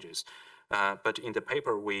changes. But in the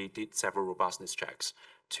paper, we did several robustness checks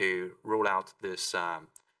to rule out this,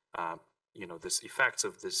 this effects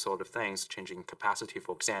of this sort of things, changing capacity,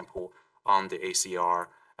 for example, on the ACR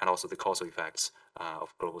and also the causal effects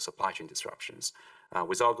of global supply chain disruptions.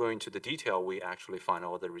 Without going into the detail, we actually find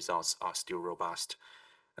all the results are still robust.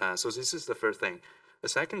 So this is the first thing. The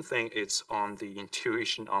second thing is on the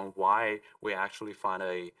intuition on why we actually find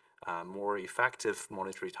a more effective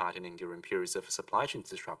monetary tightening during periods of supply chain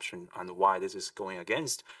disruption, and why this is going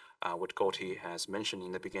against what Gotti has mentioned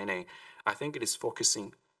in the beginning. I think it is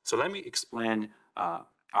focusing. So let me explain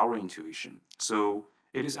our intuition. So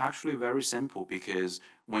it is actually very simple, because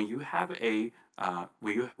when you have a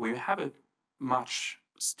much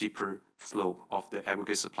steeper slope of the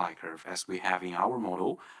aggregate supply curve, as we have in our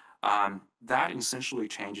model, that essentially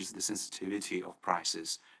changes the sensitivity of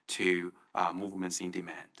prices to movements in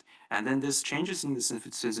demand. And then this changes in the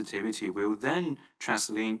sensitivity will then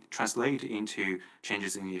translate into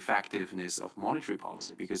changes in the effectiveness of monetary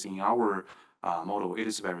policy, because in our model, it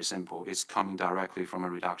is very simple. It's coming directly from a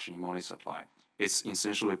reduction in money supply. It's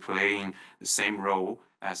essentially playing the same role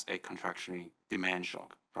as a contractionary demand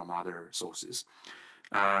shock from other sources.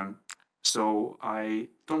 So I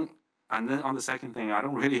don't, and then on the second thing, I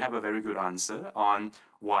don't really have a very good answer on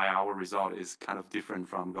why our result is kind of different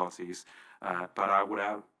from Gotti's, but I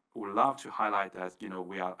would love to highlight that,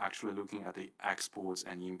 we are actually looking at the exports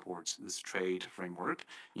and imports, this trade framework,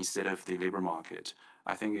 instead of the labor market.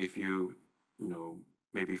 I think if you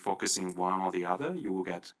maybe focusing one or the other, you will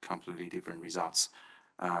get completely different results.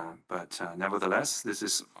 But nevertheless, this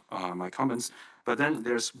is my comments. But then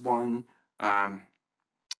there's one,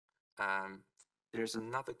 there's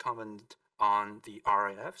another comment on the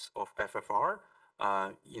RAFs of FFR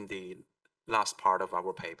in the last part of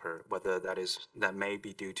our paper, whether that may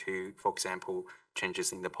be due to, for example,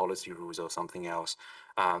 changes in the policy rules or something else.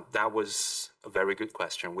 That was a very good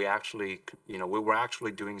question. We actually, we were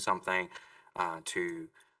actually doing something as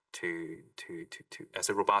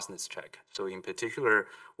a robustness check. So in particular,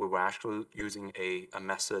 we were actually using a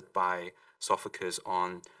method by Sophocles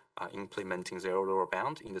on implementing zero lower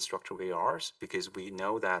bound in the structural ARs, because we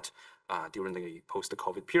know that during the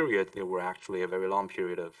post-COVID period, there were actually a very long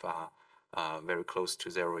period of very close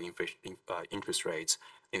to zero interest rates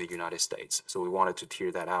in the United States. So we wanted to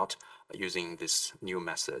tear that out using this new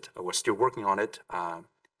method. We're still working on it,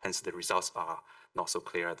 hence the results are not so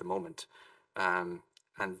clear at the moment.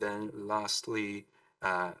 And then lastly,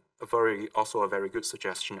 also a very good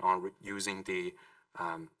suggestion on using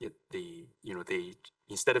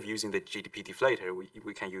instead of using the GDP deflator,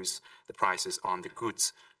 we can use the prices on the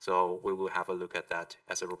goods. So we will have a look at that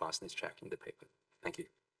as a robustness check in the paper. Thank you.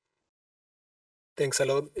 Thanks a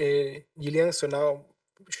lot, Yiliang. So now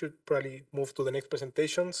we should probably move to the next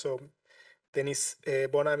presentation. So Dennis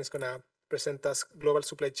Bonam is going to present us global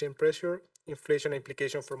supply chain pressure, inflation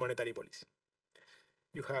implication for monetary policy.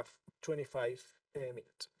 You have 25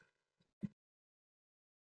 minutes.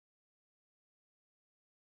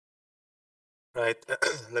 Right.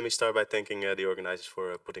 Let me start by thanking the organizers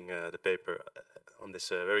for putting the paper on this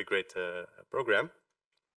very great program.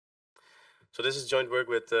 So this is joint work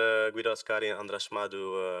with Guido, Ascari, and Andra,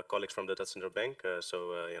 Smadu, colleagues from the Dutch Central Bank.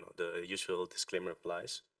 The usual disclaimer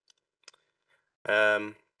applies.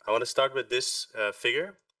 I want to start with this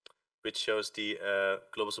figure, which shows the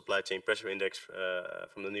global supply chain pressure index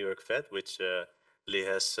from the New York Fed, which Lee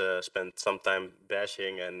has spent some time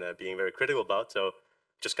bashing and being very critical about. So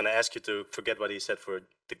just going to ask you to forget what he said for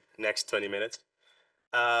the next 20 minutes.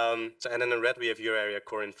 And then in red, we have euro area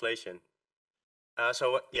core inflation.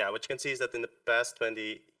 What you can see is that in the past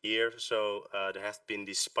 20 years or so, there have been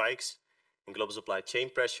these spikes in global supply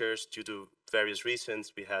chain pressures due to various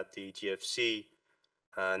reasons. We had the GFC,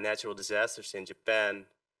 natural disasters in Japan,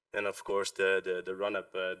 and of course the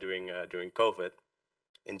run-up during COVID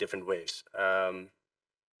in different waves.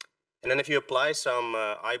 And then if you apply some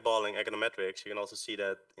eyeballing econometrics, you can also see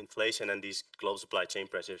that inflation and these global supply chain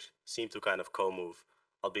pressures seem to kind of co-move,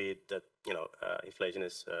 albeit that inflation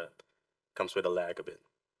comes with a lag a bit.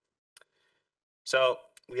 So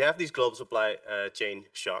we have these global supply chain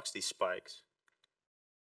shocks, these spikes.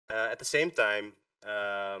 At the same time,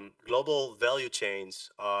 global value chains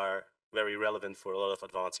are very relevant for a lot of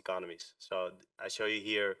advanced economies. So I show you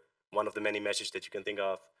here one of the many measures that you can think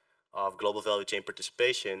of global value chain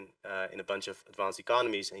participation in a bunch of advanced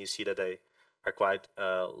economies, and you see that they are quite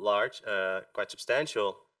large, quite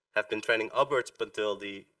substantial, have been trending upwards until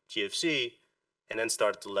the GFC, and then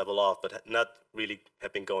started to level off, but not really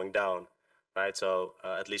have been going down, right? So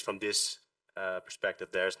at least from this perspective,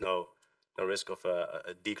 there's no risk of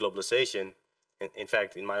a deglobalization. In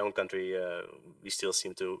fact, in my own country, we still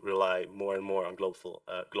seem to rely more and more on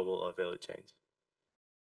global value chains.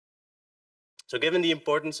 So given the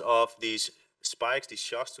importance of these spikes, these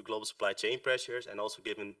shocks to global supply chain pressures, and also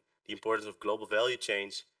given the importance of global value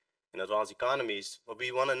chains in advanced economies, what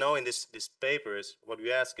we want to know in this paper is, what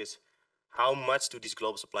we ask is, how much do these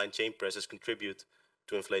global supply chain pressures contribute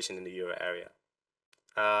to inflation in the euro area?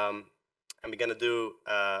 And we're going to do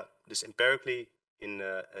this empirically in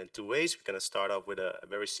two ways. We're going to start off with a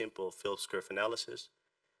very simple Phillips curve analysis.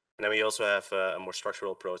 And then we also have a more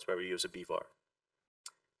structural approach where we use a BVAR.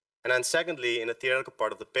 And then secondly, in the theoretical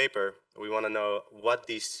part of the paper, we want to know what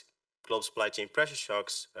these global supply chain pressure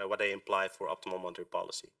shocks, what they imply for optimal monetary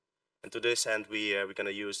policy. And to this end, we're going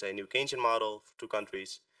to use a new Keynesian model for two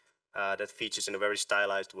countries that features in a very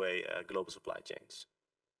stylized way global supply chains.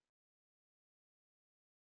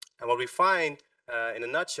 And what we find in a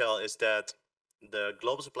nutshell is that the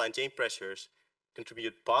global supply chain pressures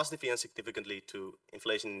contribute positively and significantly to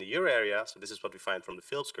inflation in the euro area. So this is what we find from the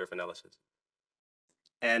Phillips curve analysis.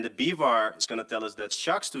 And the BVAR is going to tell us that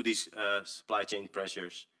shocks to these supply chain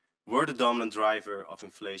pressures were the dominant driver of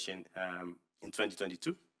inflation in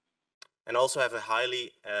 2022, and also have a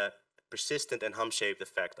highly persistent and hum-shaped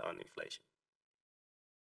effect on inflation.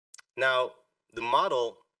 Now, the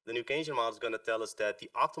model, the new Keynesian model, is going to tell us that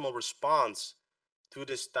the optimal response to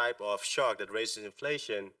this type of shock that raises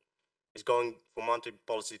inflation is going for monetary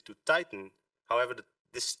policy to tighten. However,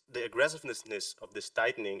 the aggressiveness of this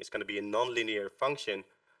tightening is going to be a non-linear function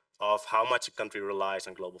of how much a country relies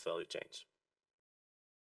on global value chains.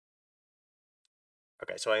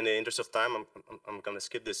 Okay, so in the interest of time, I'm going to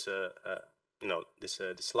skip this, this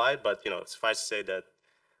slide, but suffice to say that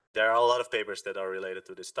there are a lot of papers that are related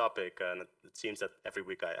to this topic, and it seems that every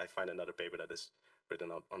week I find another paper that is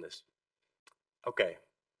written on this. Okay,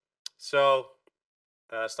 so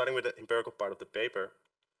starting with the empirical part of the paper,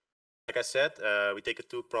 like I said, we take a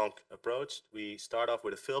two-pronged approach. We start off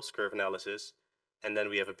with a Phillips curve analysis, and then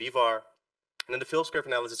we have a BVAR. And then the Phillips curve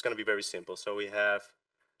analysis is going to be very simple. So we have,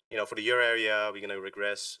 for the euro area, we're going to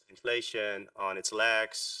regress inflation on its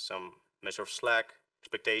lags, some measure of slack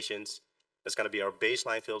expectations. That's going to be our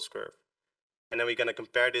baseline Phillips curve. And then we're going to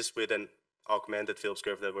compare this with an augmented Phillips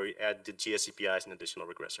curve that where we add the GSCPI as an additional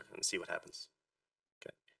regressor and see what happens.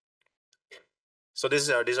 Okay. So these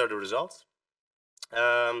are the results.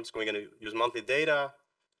 So we're going to use monthly data.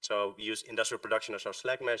 So we use industrial production as our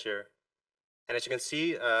slack measure. And as you can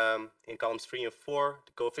see, in columns 3 and 4,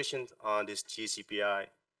 the coefficient on this GCPI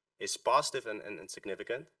is positive and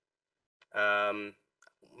significant.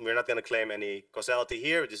 We're not going to claim any causality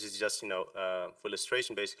here. This is just, for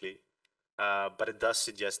illustration, basically. But it does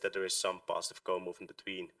suggest that there is some positive co-movement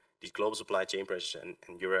between these global supply chain pressures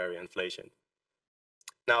and euro area inflation.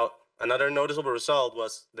 Now, another noticeable result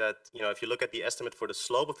was that, if you look at the estimate for the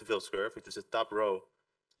slope of the Phillips curve, which is the top row,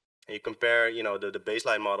 and you compare, the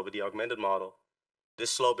baseline model with the augmented model,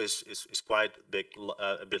 this slope is quite big,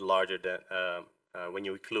 a bit larger than when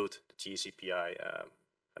you include the GCPI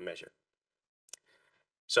measure.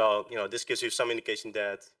 So, this gives you some indication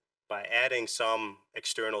that by adding some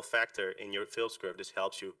external factor in your Phillips curve, this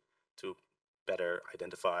helps you to better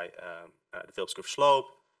identify the Phillips curve slope,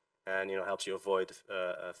 and helps you avoid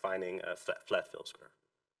finding a flat Phillips curve.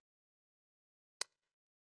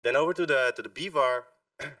 Then over to the BVAR.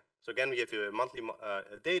 So again, we give you monthly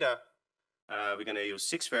data. We're going to use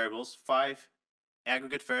 6 variables, 5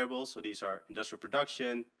 aggregate variables. So these are industrial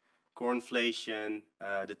production, core inflation,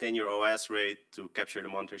 the 10-year OS rate to capture the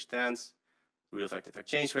monetary stance, real effective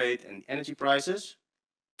exchange rate, and energy prices.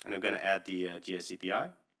 And we're going to add the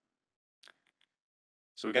GSCPI.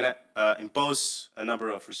 So we're going to impose a number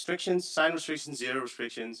of restrictions, sign restrictions, zero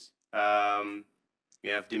restrictions. We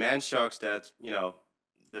have demand shocks that,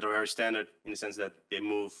 that are very standard in the sense that they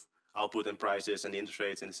move output and prices and the interest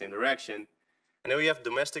rates in the same direction. And then we have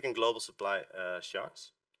domestic and global supply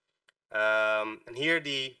shocks. And here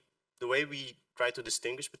the way we try to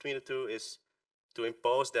distinguish between the two is to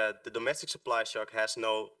impose that the domestic supply shock has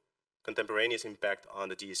no contemporaneous impact on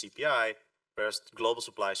the GSCPI, whereas global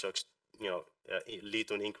supply shocks, lead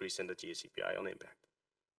to an increase in the GSCPI on impact.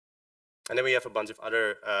 And then we have a bunch of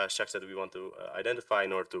other shocks that we want to identify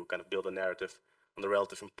in order to kind of build a narrative on the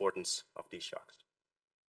relative importance of these shocks.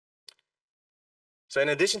 So in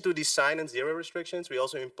addition to these sign and zero restrictions, we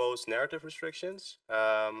also impose narrative restrictions.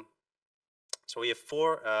 So we have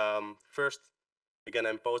 4. First, we're going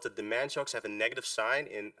to impose that demand shocks have a negative sign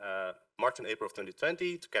in March and April of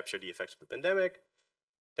 2020 to capture the effects of the pandemic.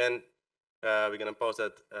 Then we're going to impose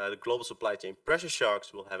that the global supply chain pressure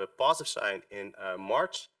shocks will have a positive sign in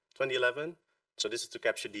March 2011. So this is to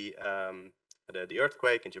capture the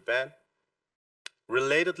earthquake in Japan.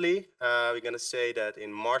 Relatedly, we're going to say that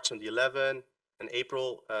in March 2011 and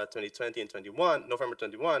April 2020 and November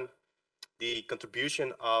 21, the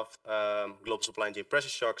contribution of global supply chain pressure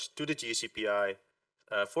shocks to the GCPI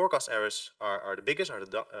forecast errors are the biggest.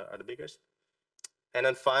 And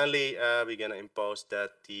then finally, we're going to impose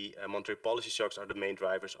that the monetary policy shocks are the main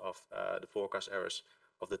drivers of the forecast errors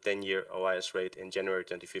of the 10-year OIS rate in January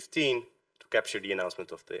 2015 to capture the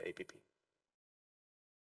announcement of the APP.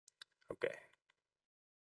 Okay.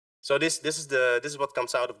 So this is what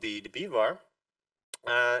comes out of the BVAR,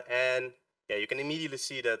 and yeah, you can immediately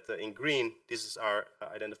see that in green, this is our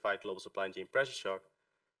identified global supply chain pressure shock,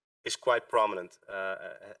 is quite prominent,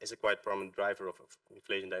 is a quite prominent driver of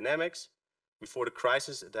inflation dynamics. Before the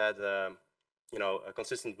crisis, that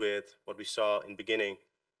consistent with what we saw in the beginning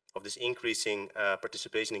of this increasing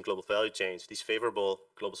participation in global value chains, these favorable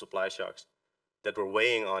global supply shocks that were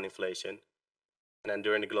weighing on inflation. And then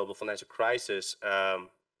during the global financial crisis,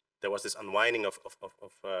 there was this unwinding of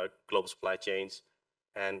global supply chains,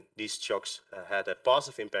 and these shocks had a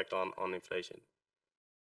positive impact on inflation.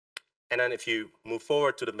 And then if you move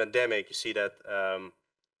forward to the pandemic, you see that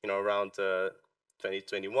around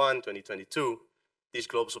 2021, 2022, these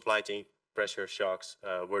global supply chain pressure shocks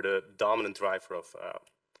were the dominant driver of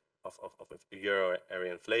euro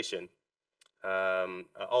area inflation.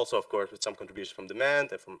 Also, of course, with some contribution from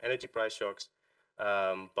demand and from energy price shocks.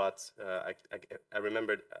 But I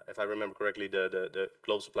remembered, if I remember correctly, the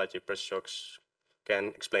global supply chain pressure shocks can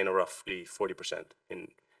explain a roughly 40% in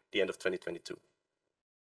the end of 2022.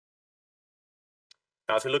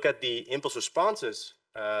 Now, if you look at the impulse responses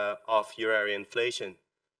of euro area inflation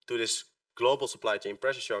to this global supply chain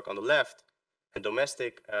pressure shock on the left and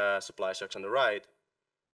domestic supply shocks on the right,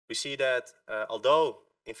 we see that although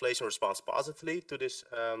inflation responds positively to this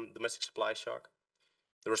domestic supply shock,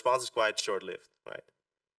 the response is quite short-lived, right?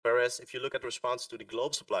 Whereas if you look at the response to the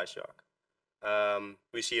global supply shock,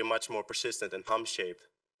 we see a much more persistent and hum-shaped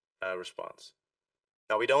response.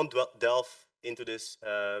 Now, we don't delve into this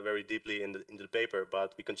very deeply into the paper,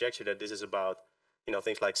 but we conjecture that this is about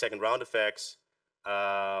things like second round effects,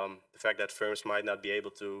 the fact that firms might not be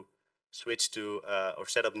able to switch to or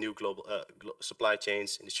set up new global supply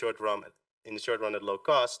chains in the short run at low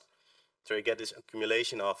cost. So you get this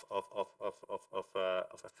accumulation of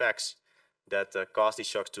effects that cause these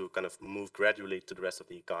shocks to kind of move gradually to the rest of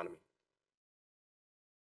the economy.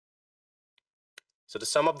 So to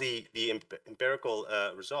sum up the empirical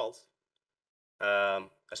results,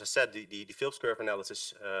 as I said, the Phillips curve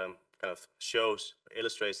analysis kind of shows,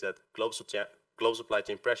 illustrates that global supply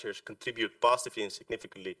chain pressures contribute positively and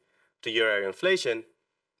significantly to euro area inflation.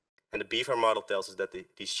 And the BVAR model tells us that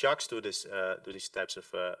these shocks to these types of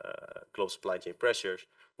global supply chain pressures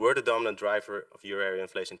were the dominant driver of euro area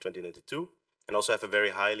inflation in 2022, and also have a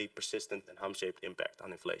very highly persistent and hum-shaped impact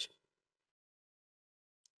on inflation.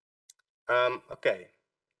 Okay,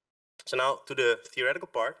 so now to the theoretical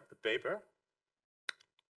part of the paper.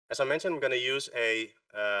 As I mentioned, we're going to use a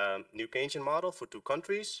new Keynesian model for two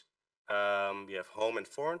countries. We have home and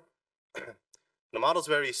foreign. The model is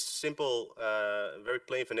very simple, very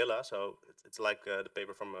plain vanilla. So it's like the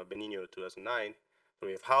paper from Benigno 2009. So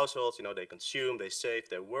we have households, they consume, they save,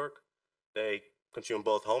 they work. They consume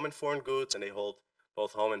both home and foreign goods, and they hold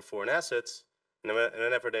both home and foreign assets. And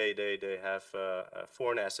whenever they have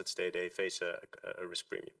foreign assets, they face a risk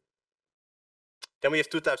premium. Then we have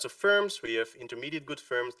two types of firms. We have intermediate good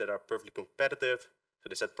firms that are perfectly competitive, so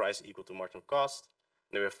they set price equal to marginal cost.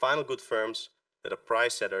 And then we have final good firms that are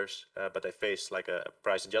price setters, but they face like a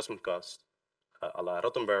price adjustment cost, a la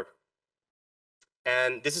Rottenberg.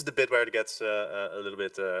 And this is the bit where it gets a little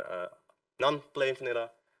bit non-plain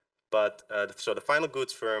vanilla. But so the final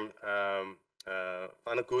goods firm,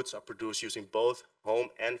 final goods are produced using both home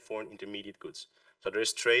and foreign intermediate goods. So there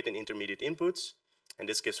is trade in intermediate inputs, and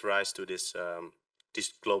this gives rise to this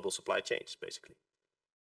these global supply chains, basically.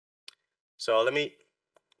 So let me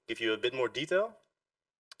give you a bit more detail.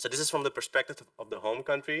 So this is from the perspective of the home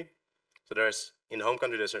country. So in the home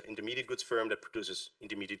country, there's an intermediate goods firm that produces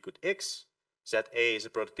intermediate good X. ZA is a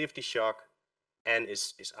productivity shock, N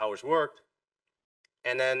is hours worked.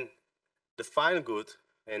 And then the final good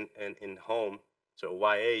in home, so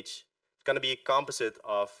YH, is going to be a composite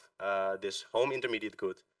of this home intermediate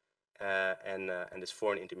good and this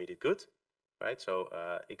foreign intermediate good, right? So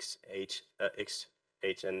XH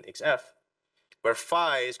and XF, where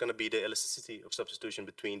phi is going to be the elasticity of substitution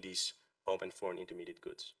between these home and foreign intermediate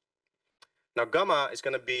goods. Now gamma is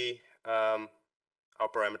going to be our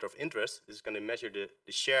parameter of interest. This is going to measure the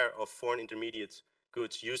share of foreign intermediate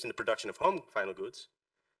goods used in the production of home final goods.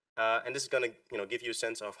 And this is going to give you a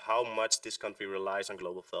sense of how much this country relies on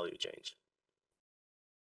global value change.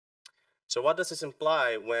 So what does this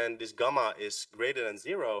imply when this gamma is greater than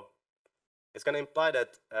 0? It's going to imply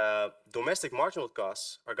that domestic marginal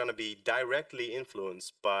costs are going to be directly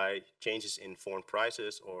influenced by changes in foreign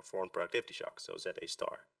prices or foreign productivity shocks, so ZA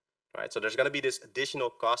star, right? So there's going to be this additional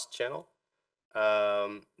cost channel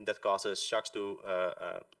that causes shocks to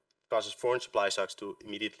causes foreign supply shocks to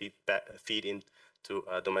immediately feed into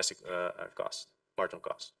domestic cost, marginal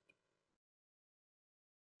cost.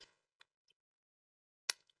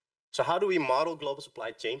 So how do we model global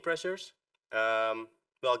supply chain pressures?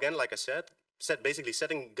 Well, again, like I said, basically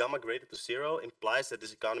setting gamma greater to 0 implies that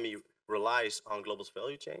this economy relies on global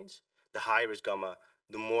value chains. The higher is gamma,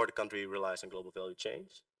 the more the country relies on global value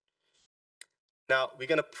chains. Now, we're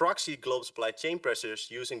going to proxy global supply chain pressures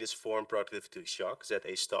using this form productivity shock,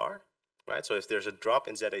 ZA star, right? So if there's a drop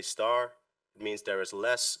in ZA star, it means there are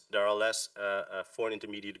less foreign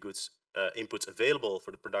intermediate goods inputs available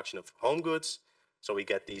for the production of home goods. So we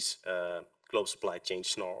get these global supply chain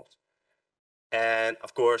snarls. And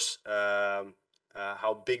of course,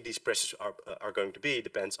 how big these pressures are going to be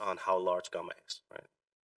depends on how large gamma is, right?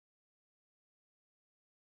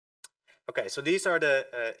 Okay, so these are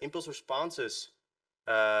the impulse responses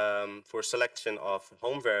for selection of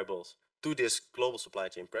home variables to this global supply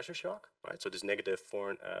chain pressure shock, right? So this negative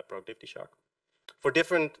foreign productivity shock for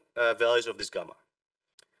different values of this gamma.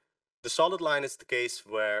 The solid line is the case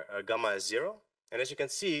where gamma is 0. And as you can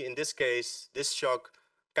see, in this case, this shock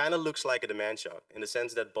kind of looks like a demand shock in the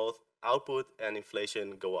sense that both output and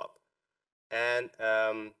inflation go up. And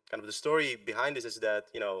kind of the story behind this is that,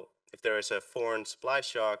 you know, if there is a foreign supply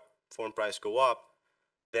shock, foreign price go up,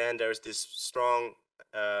 then there's this strong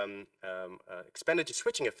expenditure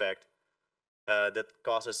switching effect that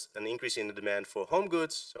causes an increase in the demand for home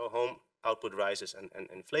goods. So home output rises and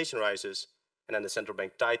inflation rises, and then the central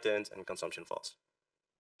bank tightens and consumption falls.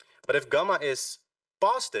 But if gamma is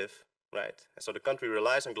positive, right, and so the country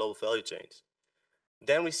relies on global value chains,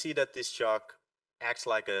 then we see that this shock acts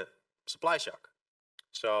like a supply shock.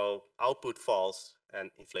 So output falls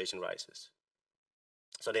and inflation rises.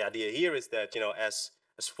 So the idea here is that, you know, as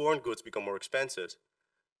foreign goods become more expensive,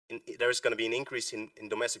 there is going to be an increase in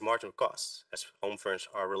domestic marginal costs as home firms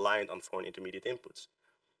are reliant on foreign intermediate inputs.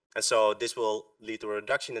 And so this will lead to a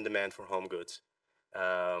reduction in demand for home goods,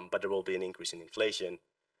 but there will be an increase in inflation,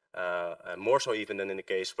 more so even than in the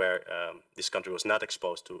case where this country was not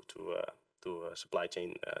exposed to supply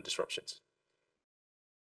chain disruptions.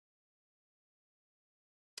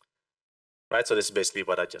 Right, so this is basically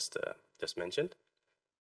what I just mentioned.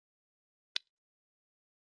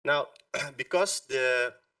 Now, because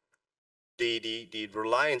the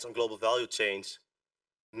reliance on global value chains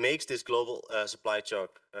makes this global supply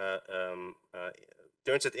shock,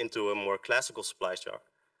 turns it into a more classical supply shock.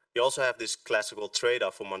 You also have this classical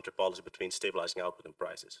trade-off for monetary policy between stabilizing output and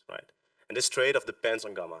prices, right? And this trade-off depends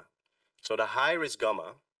on gamma. So the higher is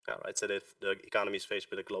gamma, right? So if the economy is faced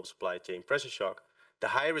with a global supply chain pressure shock, the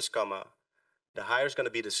higher is gamma, the higher is going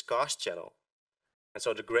to be this cost channel. And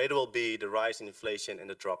so the greater will be the rise in inflation and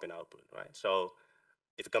the drop in output, right? So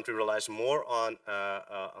if a country relies more on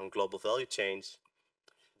global value chains,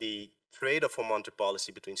 the trade-off for monetary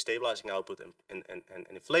policy between stabilizing output and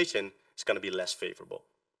inflation is going to be less favorable.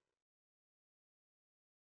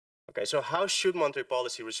 Okay, so how should monetary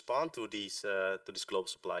policy respond to this global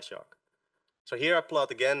supply shock? So here I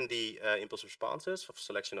plot again the impulse responses of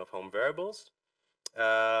selection of home variables.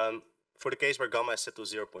 For the case where gamma is set to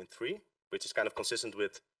 0.3, which is kind of consistent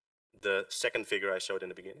with the second figure I showed in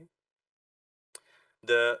the beginning.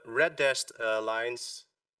 The red dashed lines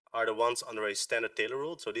are the ones under a standard Taylor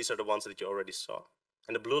rule. So these are the ones that you already saw.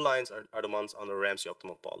 And the blue lines are the ones under Ramsey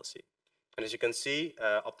optimal policy. And as you can see,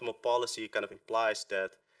 optimal policy kind of implies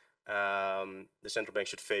that the central bank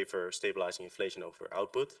should favor stabilizing inflation over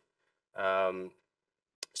output.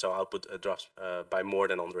 So output drops by more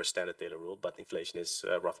than under a standard Taylor rule, but inflation is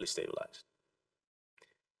roughly stabilized.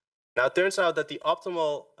 Now it turns out that the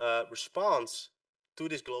optimal response to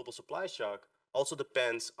this global supply shock also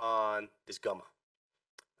depends on this gamma.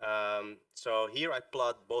 So here I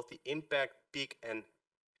plot both the impact, peak, and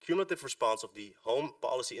cumulative response of the home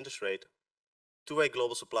policy interest rate to a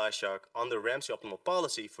global supply shock under Ramsey optimal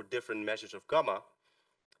policy for different measures of gamma.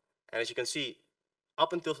 And as you can see,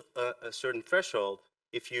 up until a certain threshold,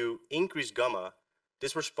 if you increase gamma,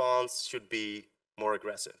 this response should be more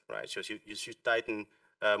aggressive, right? So you should tighten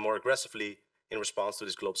more aggressively in response to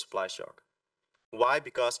this global supply shock. Why?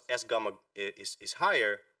 Because as gamma is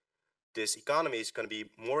higher, this economy is going to be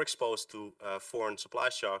more exposed to foreign supply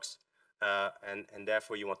shocks, and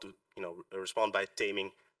therefore you want to respond by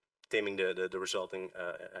taming the resulting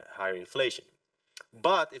higher inflation.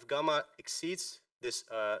 But if gamma exceeds this,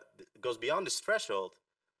 goes beyond this threshold,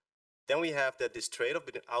 then we have that this trade-off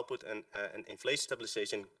between output and inflation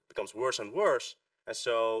stabilization becomes worse and worse. And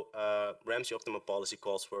so Ramsey optimal policy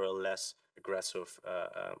calls for a less aggressive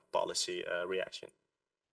policy reaction.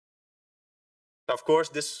 Now, of course,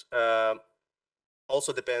 this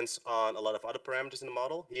also depends on a lot of other parameters in the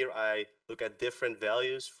model. Here I look at different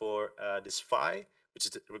values for this phi, which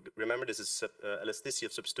is, remember, this is elasticity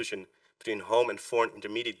of substitution between home and foreign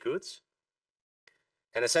intermediate goods.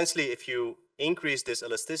 And essentially, if you increase this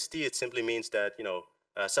elasticity, it simply means that,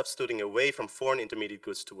 substituting away from foreign intermediate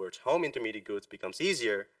goods towards home intermediate goods becomes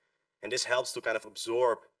easier. And this helps to kind of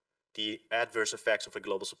absorb the adverse effects of a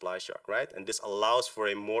global supply shock, right? And this allows for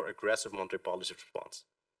a more aggressive monetary policy response.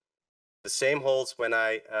 The same holds when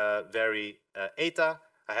I vary eta.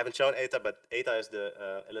 I haven't shown eta, but eta is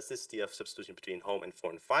the elasticity of substitution between home and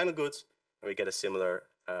foreign final goods, and we get a similar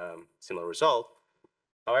result.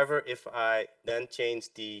 However, if I then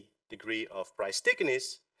change the degree of price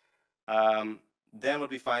stickiness, then what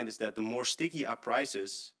we find is that the more sticky our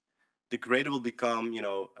prices, the greater will become,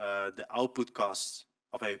 the output costs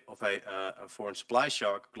of a foreign supply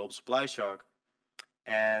shock, global supply shock,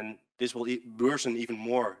 and this will worsen even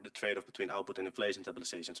more the trade-off between output and inflation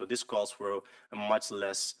stabilization. So this calls for a much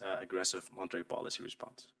less aggressive monetary policy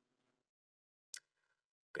response.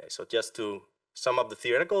 Okay, so just to sum up the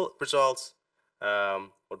theoretical results,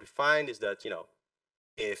 what we find is that,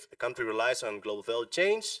 if a country relies on global value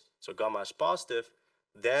change, so gamma is positive,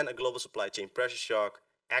 then a global supply chain pressure shock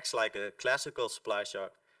acts like a classical supply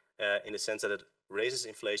shock in the sense that it raises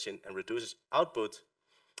inflation and reduces output.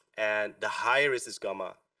 And the higher is this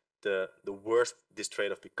gamma, the worse this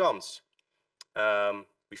trade-off becomes.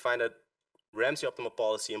 We find that Ramsey optimal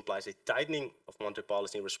policy implies a tightening of monetary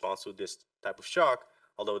policy in response to this type of shock,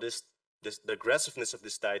 although the aggressiveness of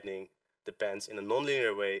this tightening depends in a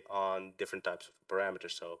nonlinear way on different types of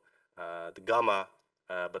parameters. So the gamma,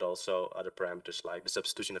 but also other parameters like the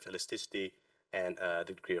substitution of elasticity and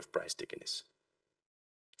the degree of price stickiness.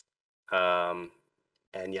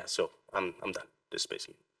 And yeah, so I'm done. This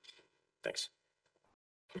basically. Thanks.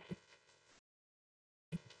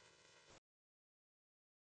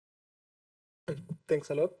 Thanks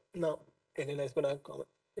a lot. Now, Elena is gonna comment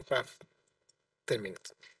if I have 10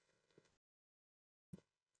 minutes.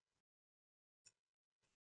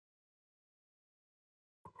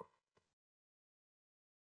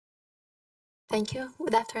 Thank you.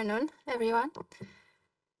 Good afternoon, everyone.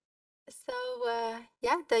 So,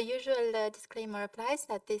 yeah, the usual disclaimer applies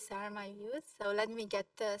that these are my views. So let me get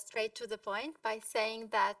straight to the point by saying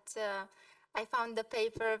that I found the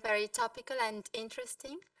paper very topical and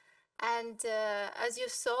interesting. And as you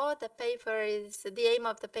saw, the aim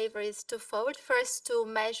of the paper is twofold. First, to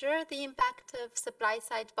measure the impact of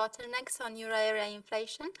supply-side bottlenecks on euro area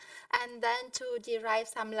inflation, and then to derive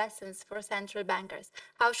some lessons for central bankers.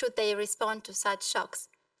 How should they respond to such shocks?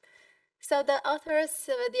 So the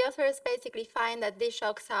authors basically find that these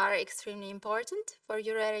shocks are extremely important for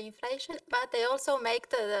euro area inflation, but they also make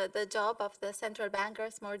the job of the central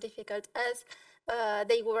bankers more difficult as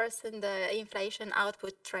they worsen the inflation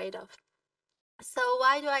output trade-off. So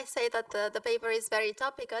why do I say that the paper is very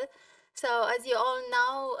topical? So as you all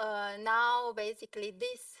know, now basically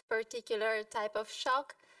this particular type of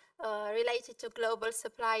shock related to global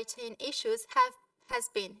supply chain issues has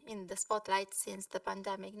been in the spotlight since the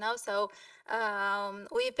pandemic now. So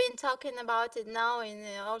we've been talking about it now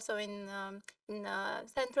also in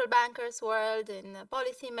central bankers world, in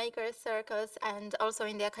policymakers circles, and also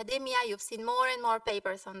in the academia. You've seen more and more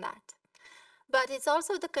papers on that. But it's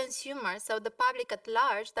also the consumer, so the public at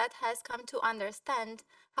large, that has come to understand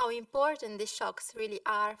how important these shocks really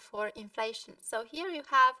are for inflation. So here you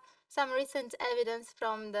have some recent evidence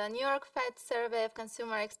from the New York Fed survey of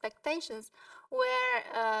consumer expectations, where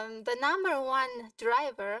the number one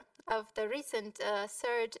driver of the recent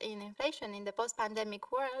surge in inflation in the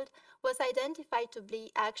post-pandemic world was identified to be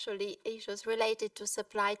actually issues related to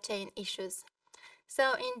supply chain issues.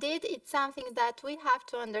 So indeed, it's something that we have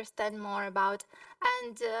to understand more about,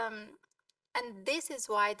 and this is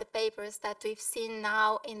why the papers that we've seen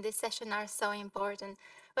now in this session are so important.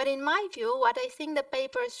 But in my view, what I think the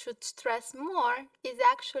papers should stress more is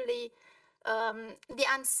actually the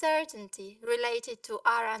uncertainty related to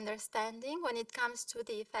our understanding when it comes to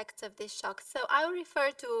the effects of this shock. So I will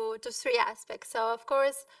refer to three aspects. So of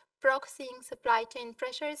course, proxying supply chain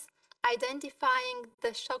pressures, identifying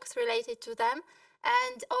the shocks related to them,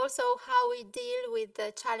 and also how we deal with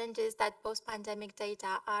the challenges that post-pandemic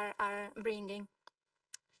data are bringing.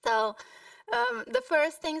 So the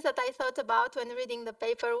first things that I thought about when reading the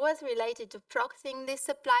paper was related to proxying these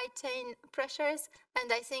supply chain pressures,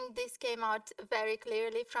 and I think this came out very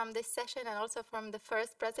clearly from this session and also from the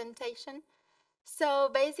first presentation.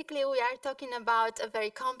 So basically, we are talking about a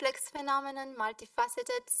very complex phenomenon,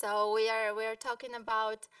 multifaceted. So we are talking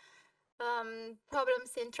about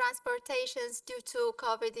problems in transportations due to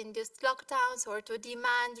COVID-induced lockdowns, or to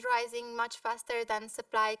demand rising much faster than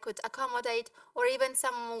supply could accommodate, or even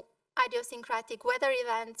some idiosyncratic weather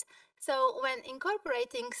events. So when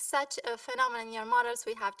incorporating such a phenomenon in your models,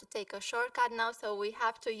 we have to take a shortcut now. So we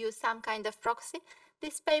have to use some kind of proxy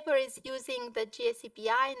This paper is using the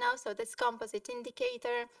GSCPI now, so this composite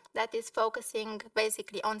indicator that is focusing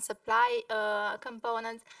basically on supply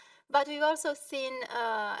components. But we've also seen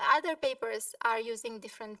other papers are using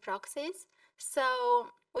different proxies. So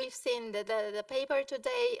we've seen the paper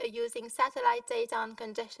today using satellite data on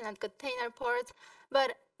congestion at container ports,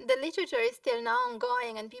 but the literature is still now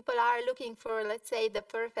ongoing and people are looking for, let's say, the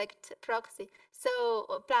perfect proxy.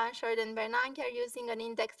 So Blanchard and Bernanke are using an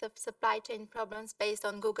index of supply chain problems based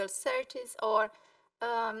on Google searches, or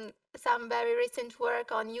some very recent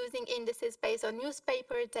work on using indices based on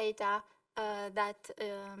newspaper data that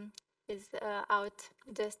is out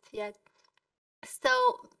just yet. So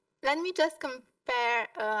let me just compare.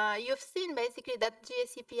 You've seen basically that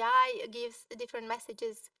GSCPI gives different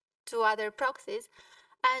messages to other proxies,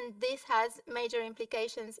 and this has major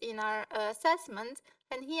implications in our assessment.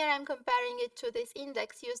 And here I'm comparing it to this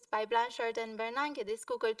index used by Blanchard and Bernanke, this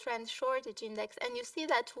Google Trends Shortage Index. And you see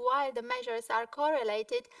that while the measures are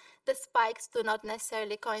correlated, the spikes do not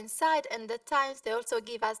necessarily coincide, and at times they also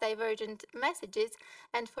give us divergent messages.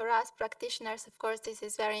 And for us practitioners, of course, this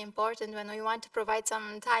is very important when we want to provide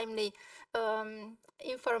some timely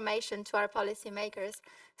information to our policymakers.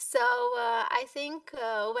 So I think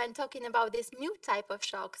when talking about this new type of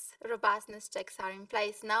shocks, robustness checks are in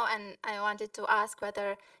place now, and I wanted to ask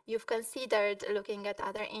whether you've considered looking at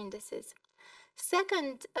other indices.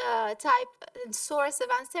 Second type and source of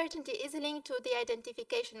uncertainty is linked to the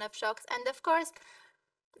identification of shocks. And of course,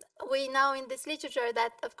 we know in this literature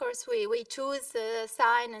that, of course, we choose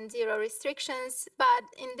sign and zero restrictions, but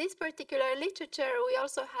in this particular literature, we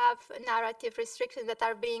also have narrative restrictions that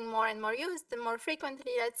are being more and more used, and more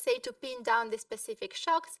frequently, let's say, to pin down the specific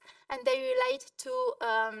shocks, and they relate to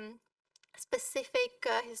specific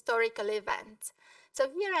historical events. So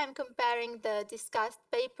here I'm comparing the discussed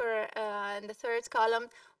paper in the third column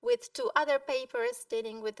with two other papers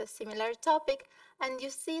dealing with a similar topic. And you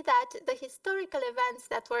see that the historical events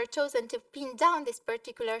that were chosen to pin down this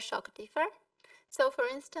particular shock differ. So for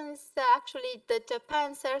instance, actually the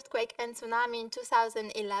Japan's earthquake and tsunami in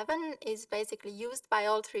 2011 is basically used by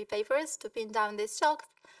all three papers to pin down these shocks.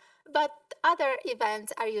 But other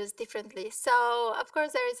events are used differently. So, of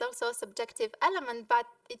course, there is also a subjective element, but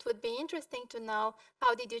it would be interesting to know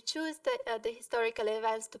how did you choose the historical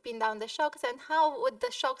events to pin down the shocks, and how would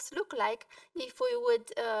the shocks look like if we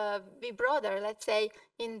would be broader, let's say,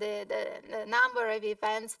 in the number of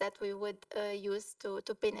events that we would use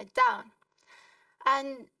to pin it down.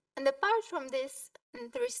 And apart from this,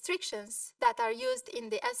 the restrictions that are used in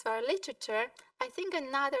the SVAR literature, I think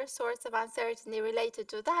another source of uncertainty related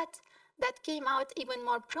to that came out even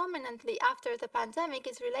more prominently after the pandemic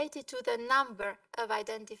is related to the number of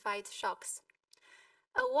identified shocks.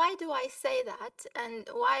 Why do I say that, and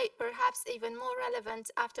why perhaps even more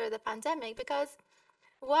relevant after the pandemic? Because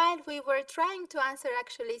while we were trying to answer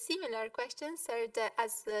actually similar questions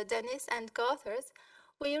as Dennis and co-authors,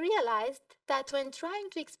 we realized that when trying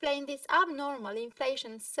to explain this abnormal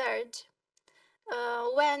inflation surge,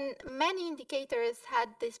 when many indicators had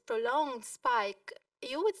this prolonged spike,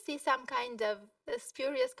 you would see some kind of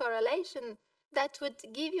spurious correlation that would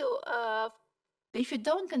give you, if you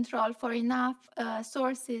don't control for enough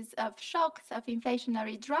sources of shocks, of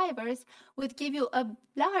inflationary drivers, would give you a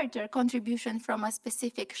larger contribution from a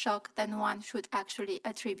specific shock than one should actually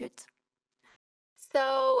attribute.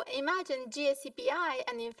 So imagine GSCPI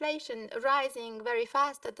and inflation rising very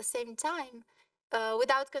fast at the same time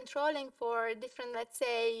without controlling for different, let's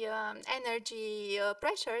say, energy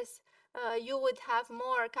pressures. You would have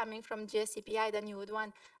more coming from GSCPI than you would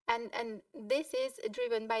want. And this is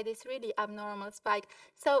driven by this really abnormal spike.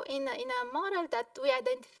 So in a model that we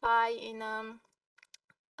identify in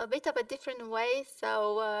a bit of a different way,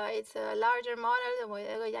 so it's a larger model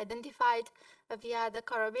we identified via the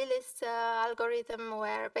Corabilis algorithm,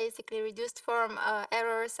 where basically reduced form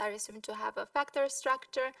errors are assumed to have a factor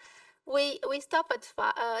structure. We stop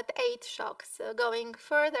at 8 shocks. Going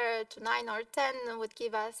further to 9 or 10 would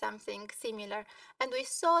give us something similar. And we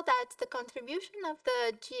saw that the contribution of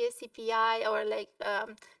the GSCPI, or like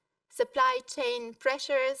supply chain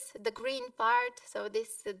pressures, the green part, so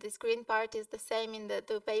this green part is the same in the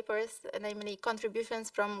two papers, namely contributions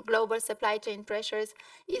from global supply chain pressures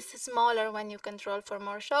is smaller when you control for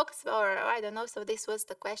more shocks, or I don't know. So this was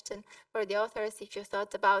the question for the authors, if you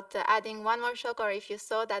thought about adding one more shock, or if you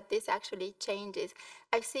saw that this actually changes.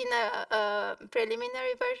 I've seen a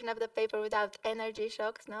preliminary version of the paper without energy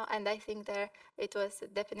shocks, no, and I think there it was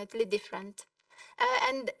definitely different.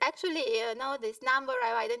 And actually, no, this number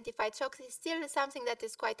of identified shocks is still something that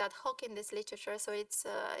is quite ad hoc in this literature, so it's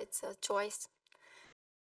a choice.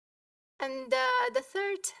 And the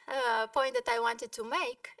third point that I wanted to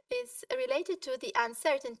make is related to the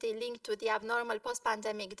uncertainty linked to the abnormal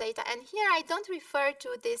post-pandemic data. And here I don't refer to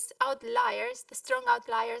these outliers, the strong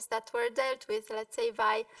outliers that were dealt with, let's say,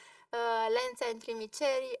 by Lenza and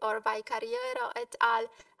Trimiceri or by Carriero et al.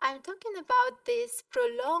 I'm talking about this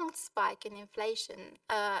prolonged spike in inflation,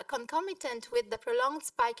 concomitant with the prolonged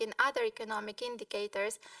spike in other economic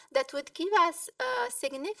indicators that would give us a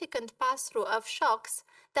significant pass-through of shocks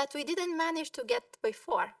that we didn't manage to get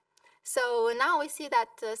before. So now we see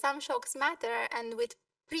that some shocks matter, and with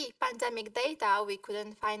pre-pandemic data, we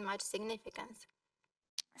couldn't find much significance.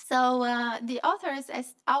 So the authors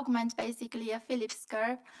augment basically a Phillips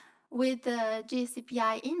curve with the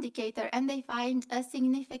GCPI indicator, and they find a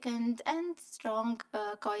significant and strong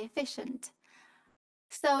coefficient.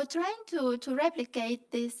 So trying to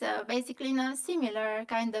replicate this basically in a similar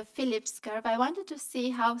kind of Phillips curve, I wanted to see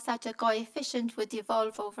how such a coefficient would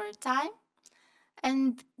evolve over time.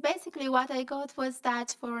 And basically what I got was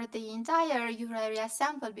that for the entire euro area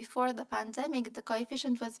sample before the pandemic, the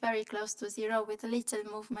coefficient was very close to zero with little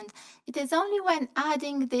movement. It is only when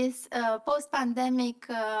adding these post-pandemic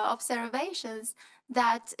observations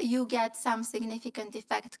that you get some significant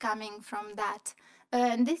effect coming from that.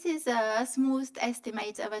 And this is a smoothed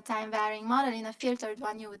estimate of a time-varying model. In a filtered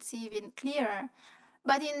one, you would see even clearer.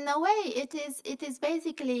 But in a way, it is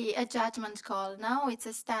basically a judgment call. Now it's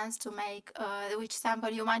a stance to make which sample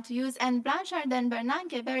you want to use. And Blanchard and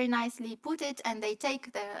Bernanke very nicely put it, and they take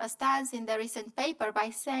a stance in the recent paper by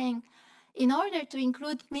saying, in order to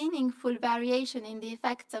include meaningful variation in the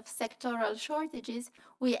effects of sectoral shortages,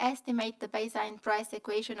 we estimate the baseline price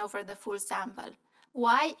equation over the full sample.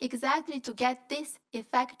 Why? Exactly to get this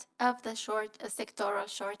effect of the sectoral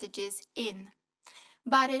shortages in.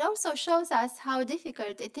 But it also shows us how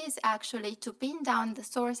difficult it is actually to pin down the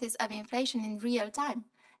sources of inflation in real time.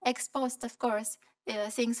 Ex post, of course,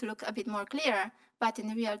 things look a bit more clear, but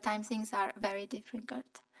in real time, things are very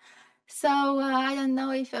difficult. So I don't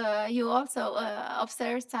know if you also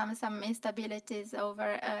observed some instabilities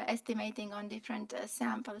over estimating on different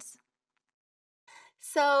samples.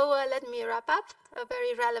 So let me wrap up. A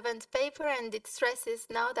very relevant paper, and it stresses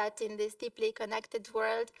now that in this deeply connected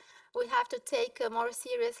world, we have to take more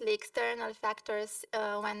seriously external factors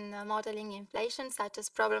when modeling inflation, such as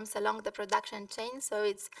problems along the production chain. So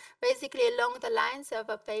it's basically along the lines of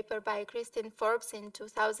a paper by Christine Forbes in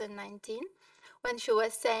 2019, when she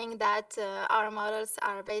was saying that our models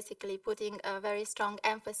are basically putting a very strong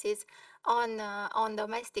emphasis on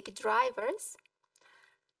domestic drivers.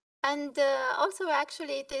 And also,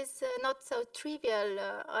 actually, it is not so trivial.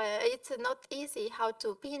 It's not easy how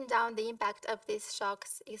to pin down the impact of these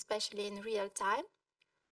shocks, especially in real time.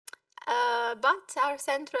 But our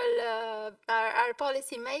our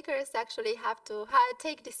policy makers actually have to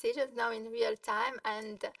take decisions now in real time.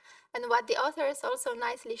 And what the authors also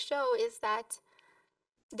nicely show is that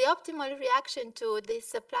the optimal reaction to these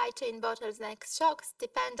supply chain bottleneck shocks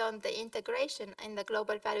depend on the integration in the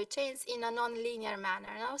global value chains in a non-linear manner.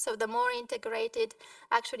 No? So the more integrated,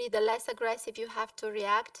 actually, the less aggressive you have to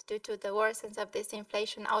react due to the worsened of this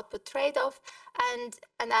inflation output trade-off. And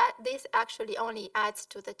this actually only adds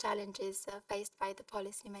to the challenges faced by the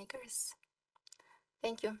policymakers.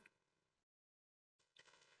 Thank you.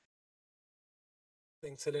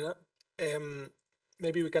 Thanks, Elena.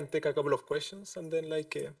 Maybe we can take a couple of questions and then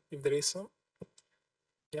if there is some.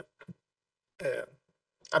 Yep.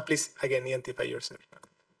 Please, again, identify yourself.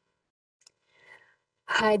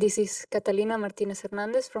 Hi, this is Catalina Martinez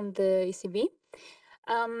Hernandez from the ECB.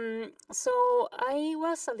 So I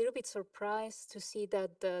was a little bit surprised to see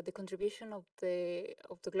that the contribution of the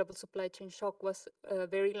global supply chain shock was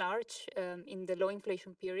very large in the low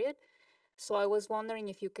inflation period. So I was wondering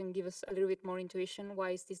if you can give us a little bit more intuition. Why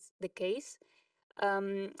is this the case?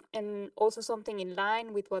 And also something in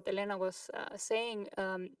line with what Elena was saying,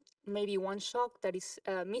 maybe one shock that is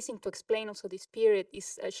missing to explain also this period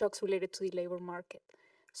is shocks related to the labor market.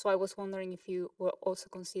 So I was wondering if you were also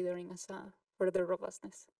considering as a further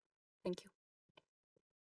robustness. Thank you.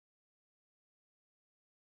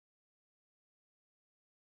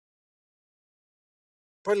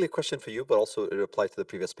 Partly a question for you, but also it applies to the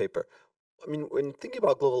previous paper. I mean, when thinking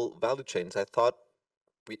about global value chains, I thought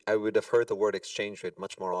I would have heard the word exchange rate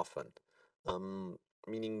much more often.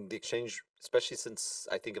 Meaning the exchange, especially since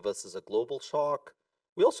I think of us as a global shock.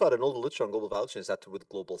 We also had an older literature on global value chains that with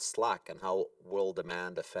global slack and how world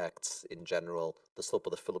demand affects, in general, the slope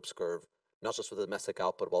of the Phillips curve, not just with the domestic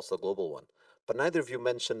output, but also the global one. But neither of you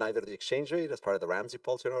mentioned neither the exchange rate as part of the Ramsey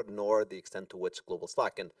policy nor the extent to which global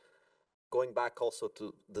slack. And going back also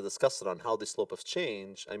to the discussion on how the slope has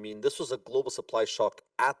changed, I mean, this was a global supply shock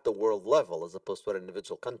at the world level as opposed to an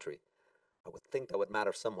individual country. I would think that would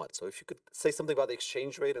matter somewhat. So if you could say something about the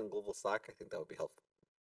exchange rate and global stock, I think that would be helpful.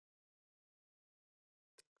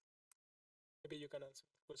 Maybe you can answer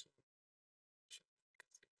the question.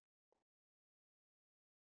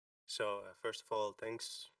 So first of all,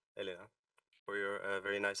 thanks, Elena, for your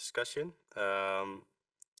very nice discussion.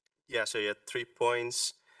 Yeah, so you had 3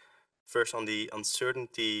 points. First, on the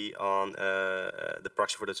uncertainty on the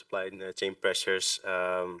proxy for the supply chain pressures.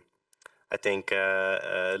 I think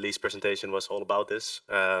Lee's presentation was all about this,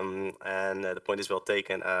 and the point is well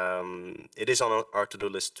taken. It is on our to-do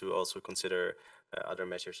list to also consider other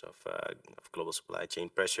measures of global supply chain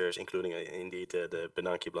pressures, including indeed the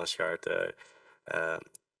Bernanke-Blanchard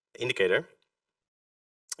indicator.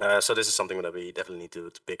 So this is something that we definitely need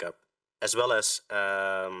to pick up, as well as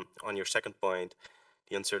on your second point,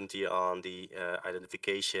 the uncertainty on the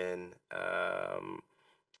identification,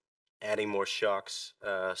 adding more shocks.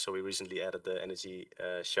 So we recently added the energy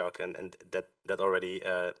shock, and that already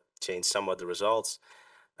changed somewhat the results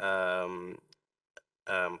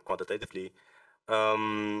quantitatively.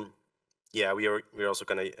 Yeah, we're also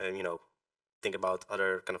gonna think about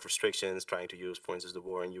other kind of restrictions, trying to use, for instance, the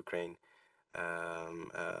war in Ukraine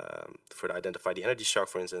to further identify the energy shock,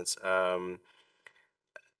 for instance.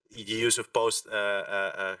 The use of post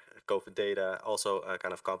COVID data also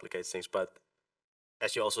kind of complicates things, but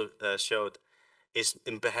as you also showed, is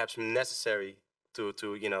perhaps necessary to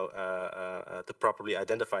properly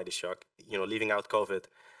identify the shock. Leaving out COVID,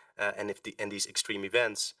 and these extreme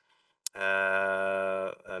events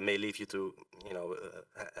may leave you to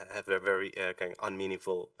have a very kind of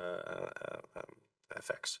unmeaningful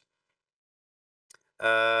effects.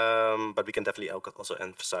 But we can definitely also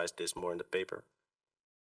emphasize this more in the paper.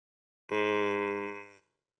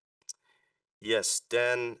 Yes,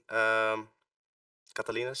 then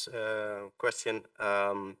Catalina's question.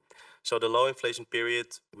 So the low inflation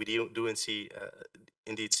period, we do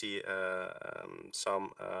indeed see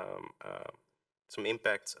some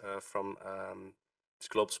impact from this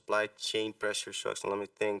global supply chain pressure shocks. Let me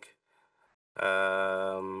think.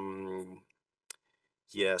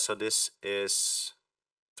 Yeah, so this is,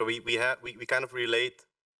 so we kind of relate.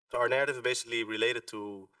 So our narrative is basically related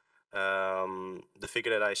to the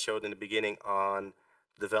figure that I showed in the beginning on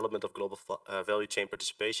development of global value chain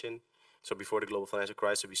participation. So before the global financial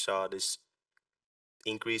crisis, we saw this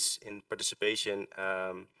increase in participation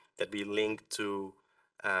that we linked to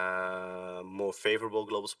more favorable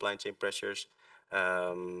global supply chain pressures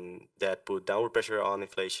that put downward pressure on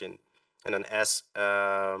inflation. And then as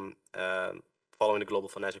following the global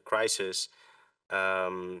financial crisis,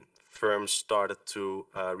 firms started to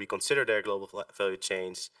reconsider their global value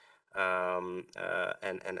chains, and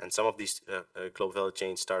some of these global value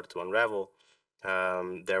chains started to unravel.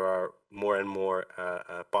 There are more and more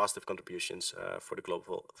positive contributions for the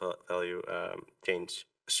global value change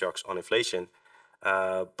shocks on inflation.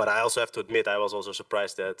 But I also have to admit, I was also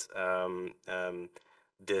surprised that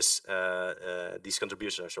these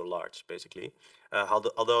contributions are so large, basically.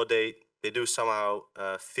 Although they do somehow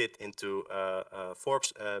fit into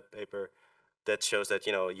Forbes paper that shows that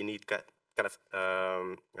you need kind of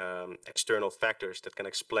external factors that can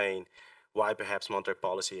explain why perhaps monetary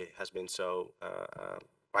policy has been so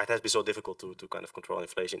why it has been so difficult to kind of control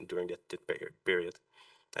inflation during that period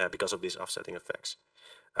because of these offsetting effects.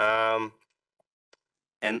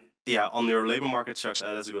 And yeah, on your labor market shocks,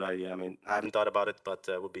 that's a good idea. I mean, I haven't thought about it, but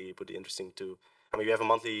would be interesting to. I mean, we have a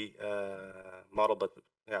monthly model, but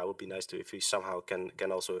yeah, it would be nice to if we somehow can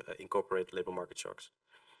also incorporate labor market shocks.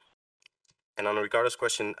 And on Ricardo's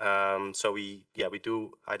question, so we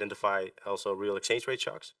do identify also real exchange rate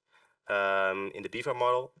shocks in the BIFA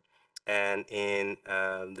model, and in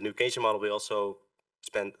the new Keynesian model, we also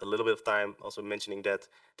spend a little bit of time also mentioning that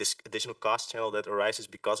this additional cost channel that arises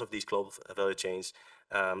because of these global value chains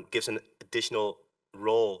gives an additional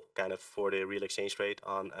role kind of for the real exchange rate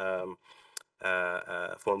on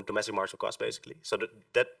for domestic marginal cost, basically. So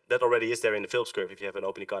that already is there in the Phillips curve if you have an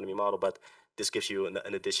open economy model, but this gives you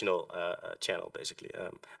an additional channel, basically.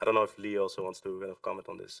 I don't know if Lee also wants to kind of comment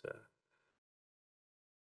on this.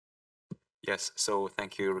 Yes, so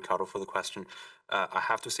thank you, Ricardo, for the question. I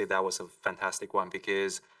have to say that was a fantastic one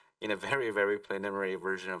because in a very, very preliminary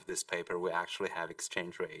version of this paper, we actually have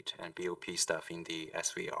exchange rate and BOP stuff in the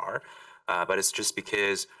SVR. But it's just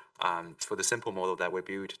because for the simple model that we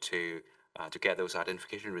built to get those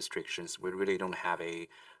identification restrictions, we really don't have a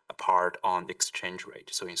part on exchange rate.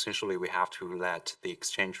 So essentially, we have to let the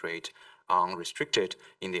exchange rate unrestricted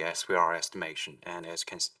in the SVR estimation. And as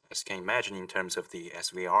you can imagine, in terms of the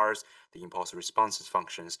SVRs, the impulse responses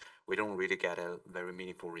functions, we don't really get a very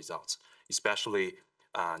meaningful results, especially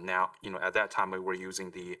now, at that time we were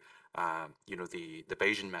using the the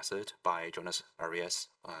Bayesian method by Jonas Arias.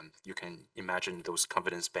 You can imagine those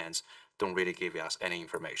confidence bands don't really give us any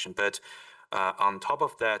information. But on top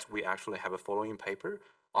of that, we actually have a following paper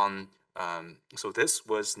on, so this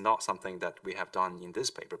was not something that we have done in this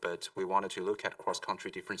paper, but we wanted to look at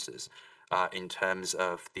cross-country differences in terms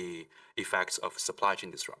of the effects of supply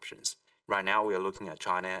chain disruptions. Right now, we are looking at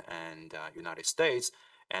China and United States.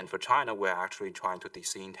 And for China, we're actually trying to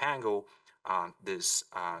disentangle this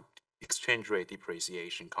exchange rate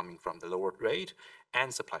depreciation coming from the lower rate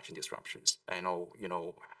and supply chain disruptions. I know,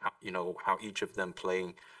 how each of them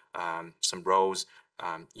playing some roles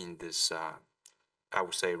in this. I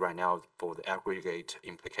would say right now for the aggregate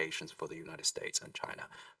implications for the United States and China,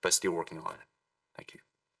 but still working on it. Thank you.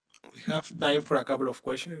 We have time for a couple of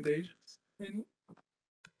questions if there is any.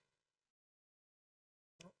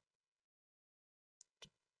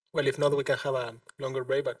 Well, if not, we can have a longer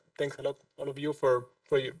break, but thanks a lot, all of you, for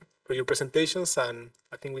your presentations, and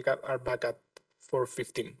I think we are back at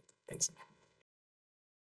 4:15. Thanks.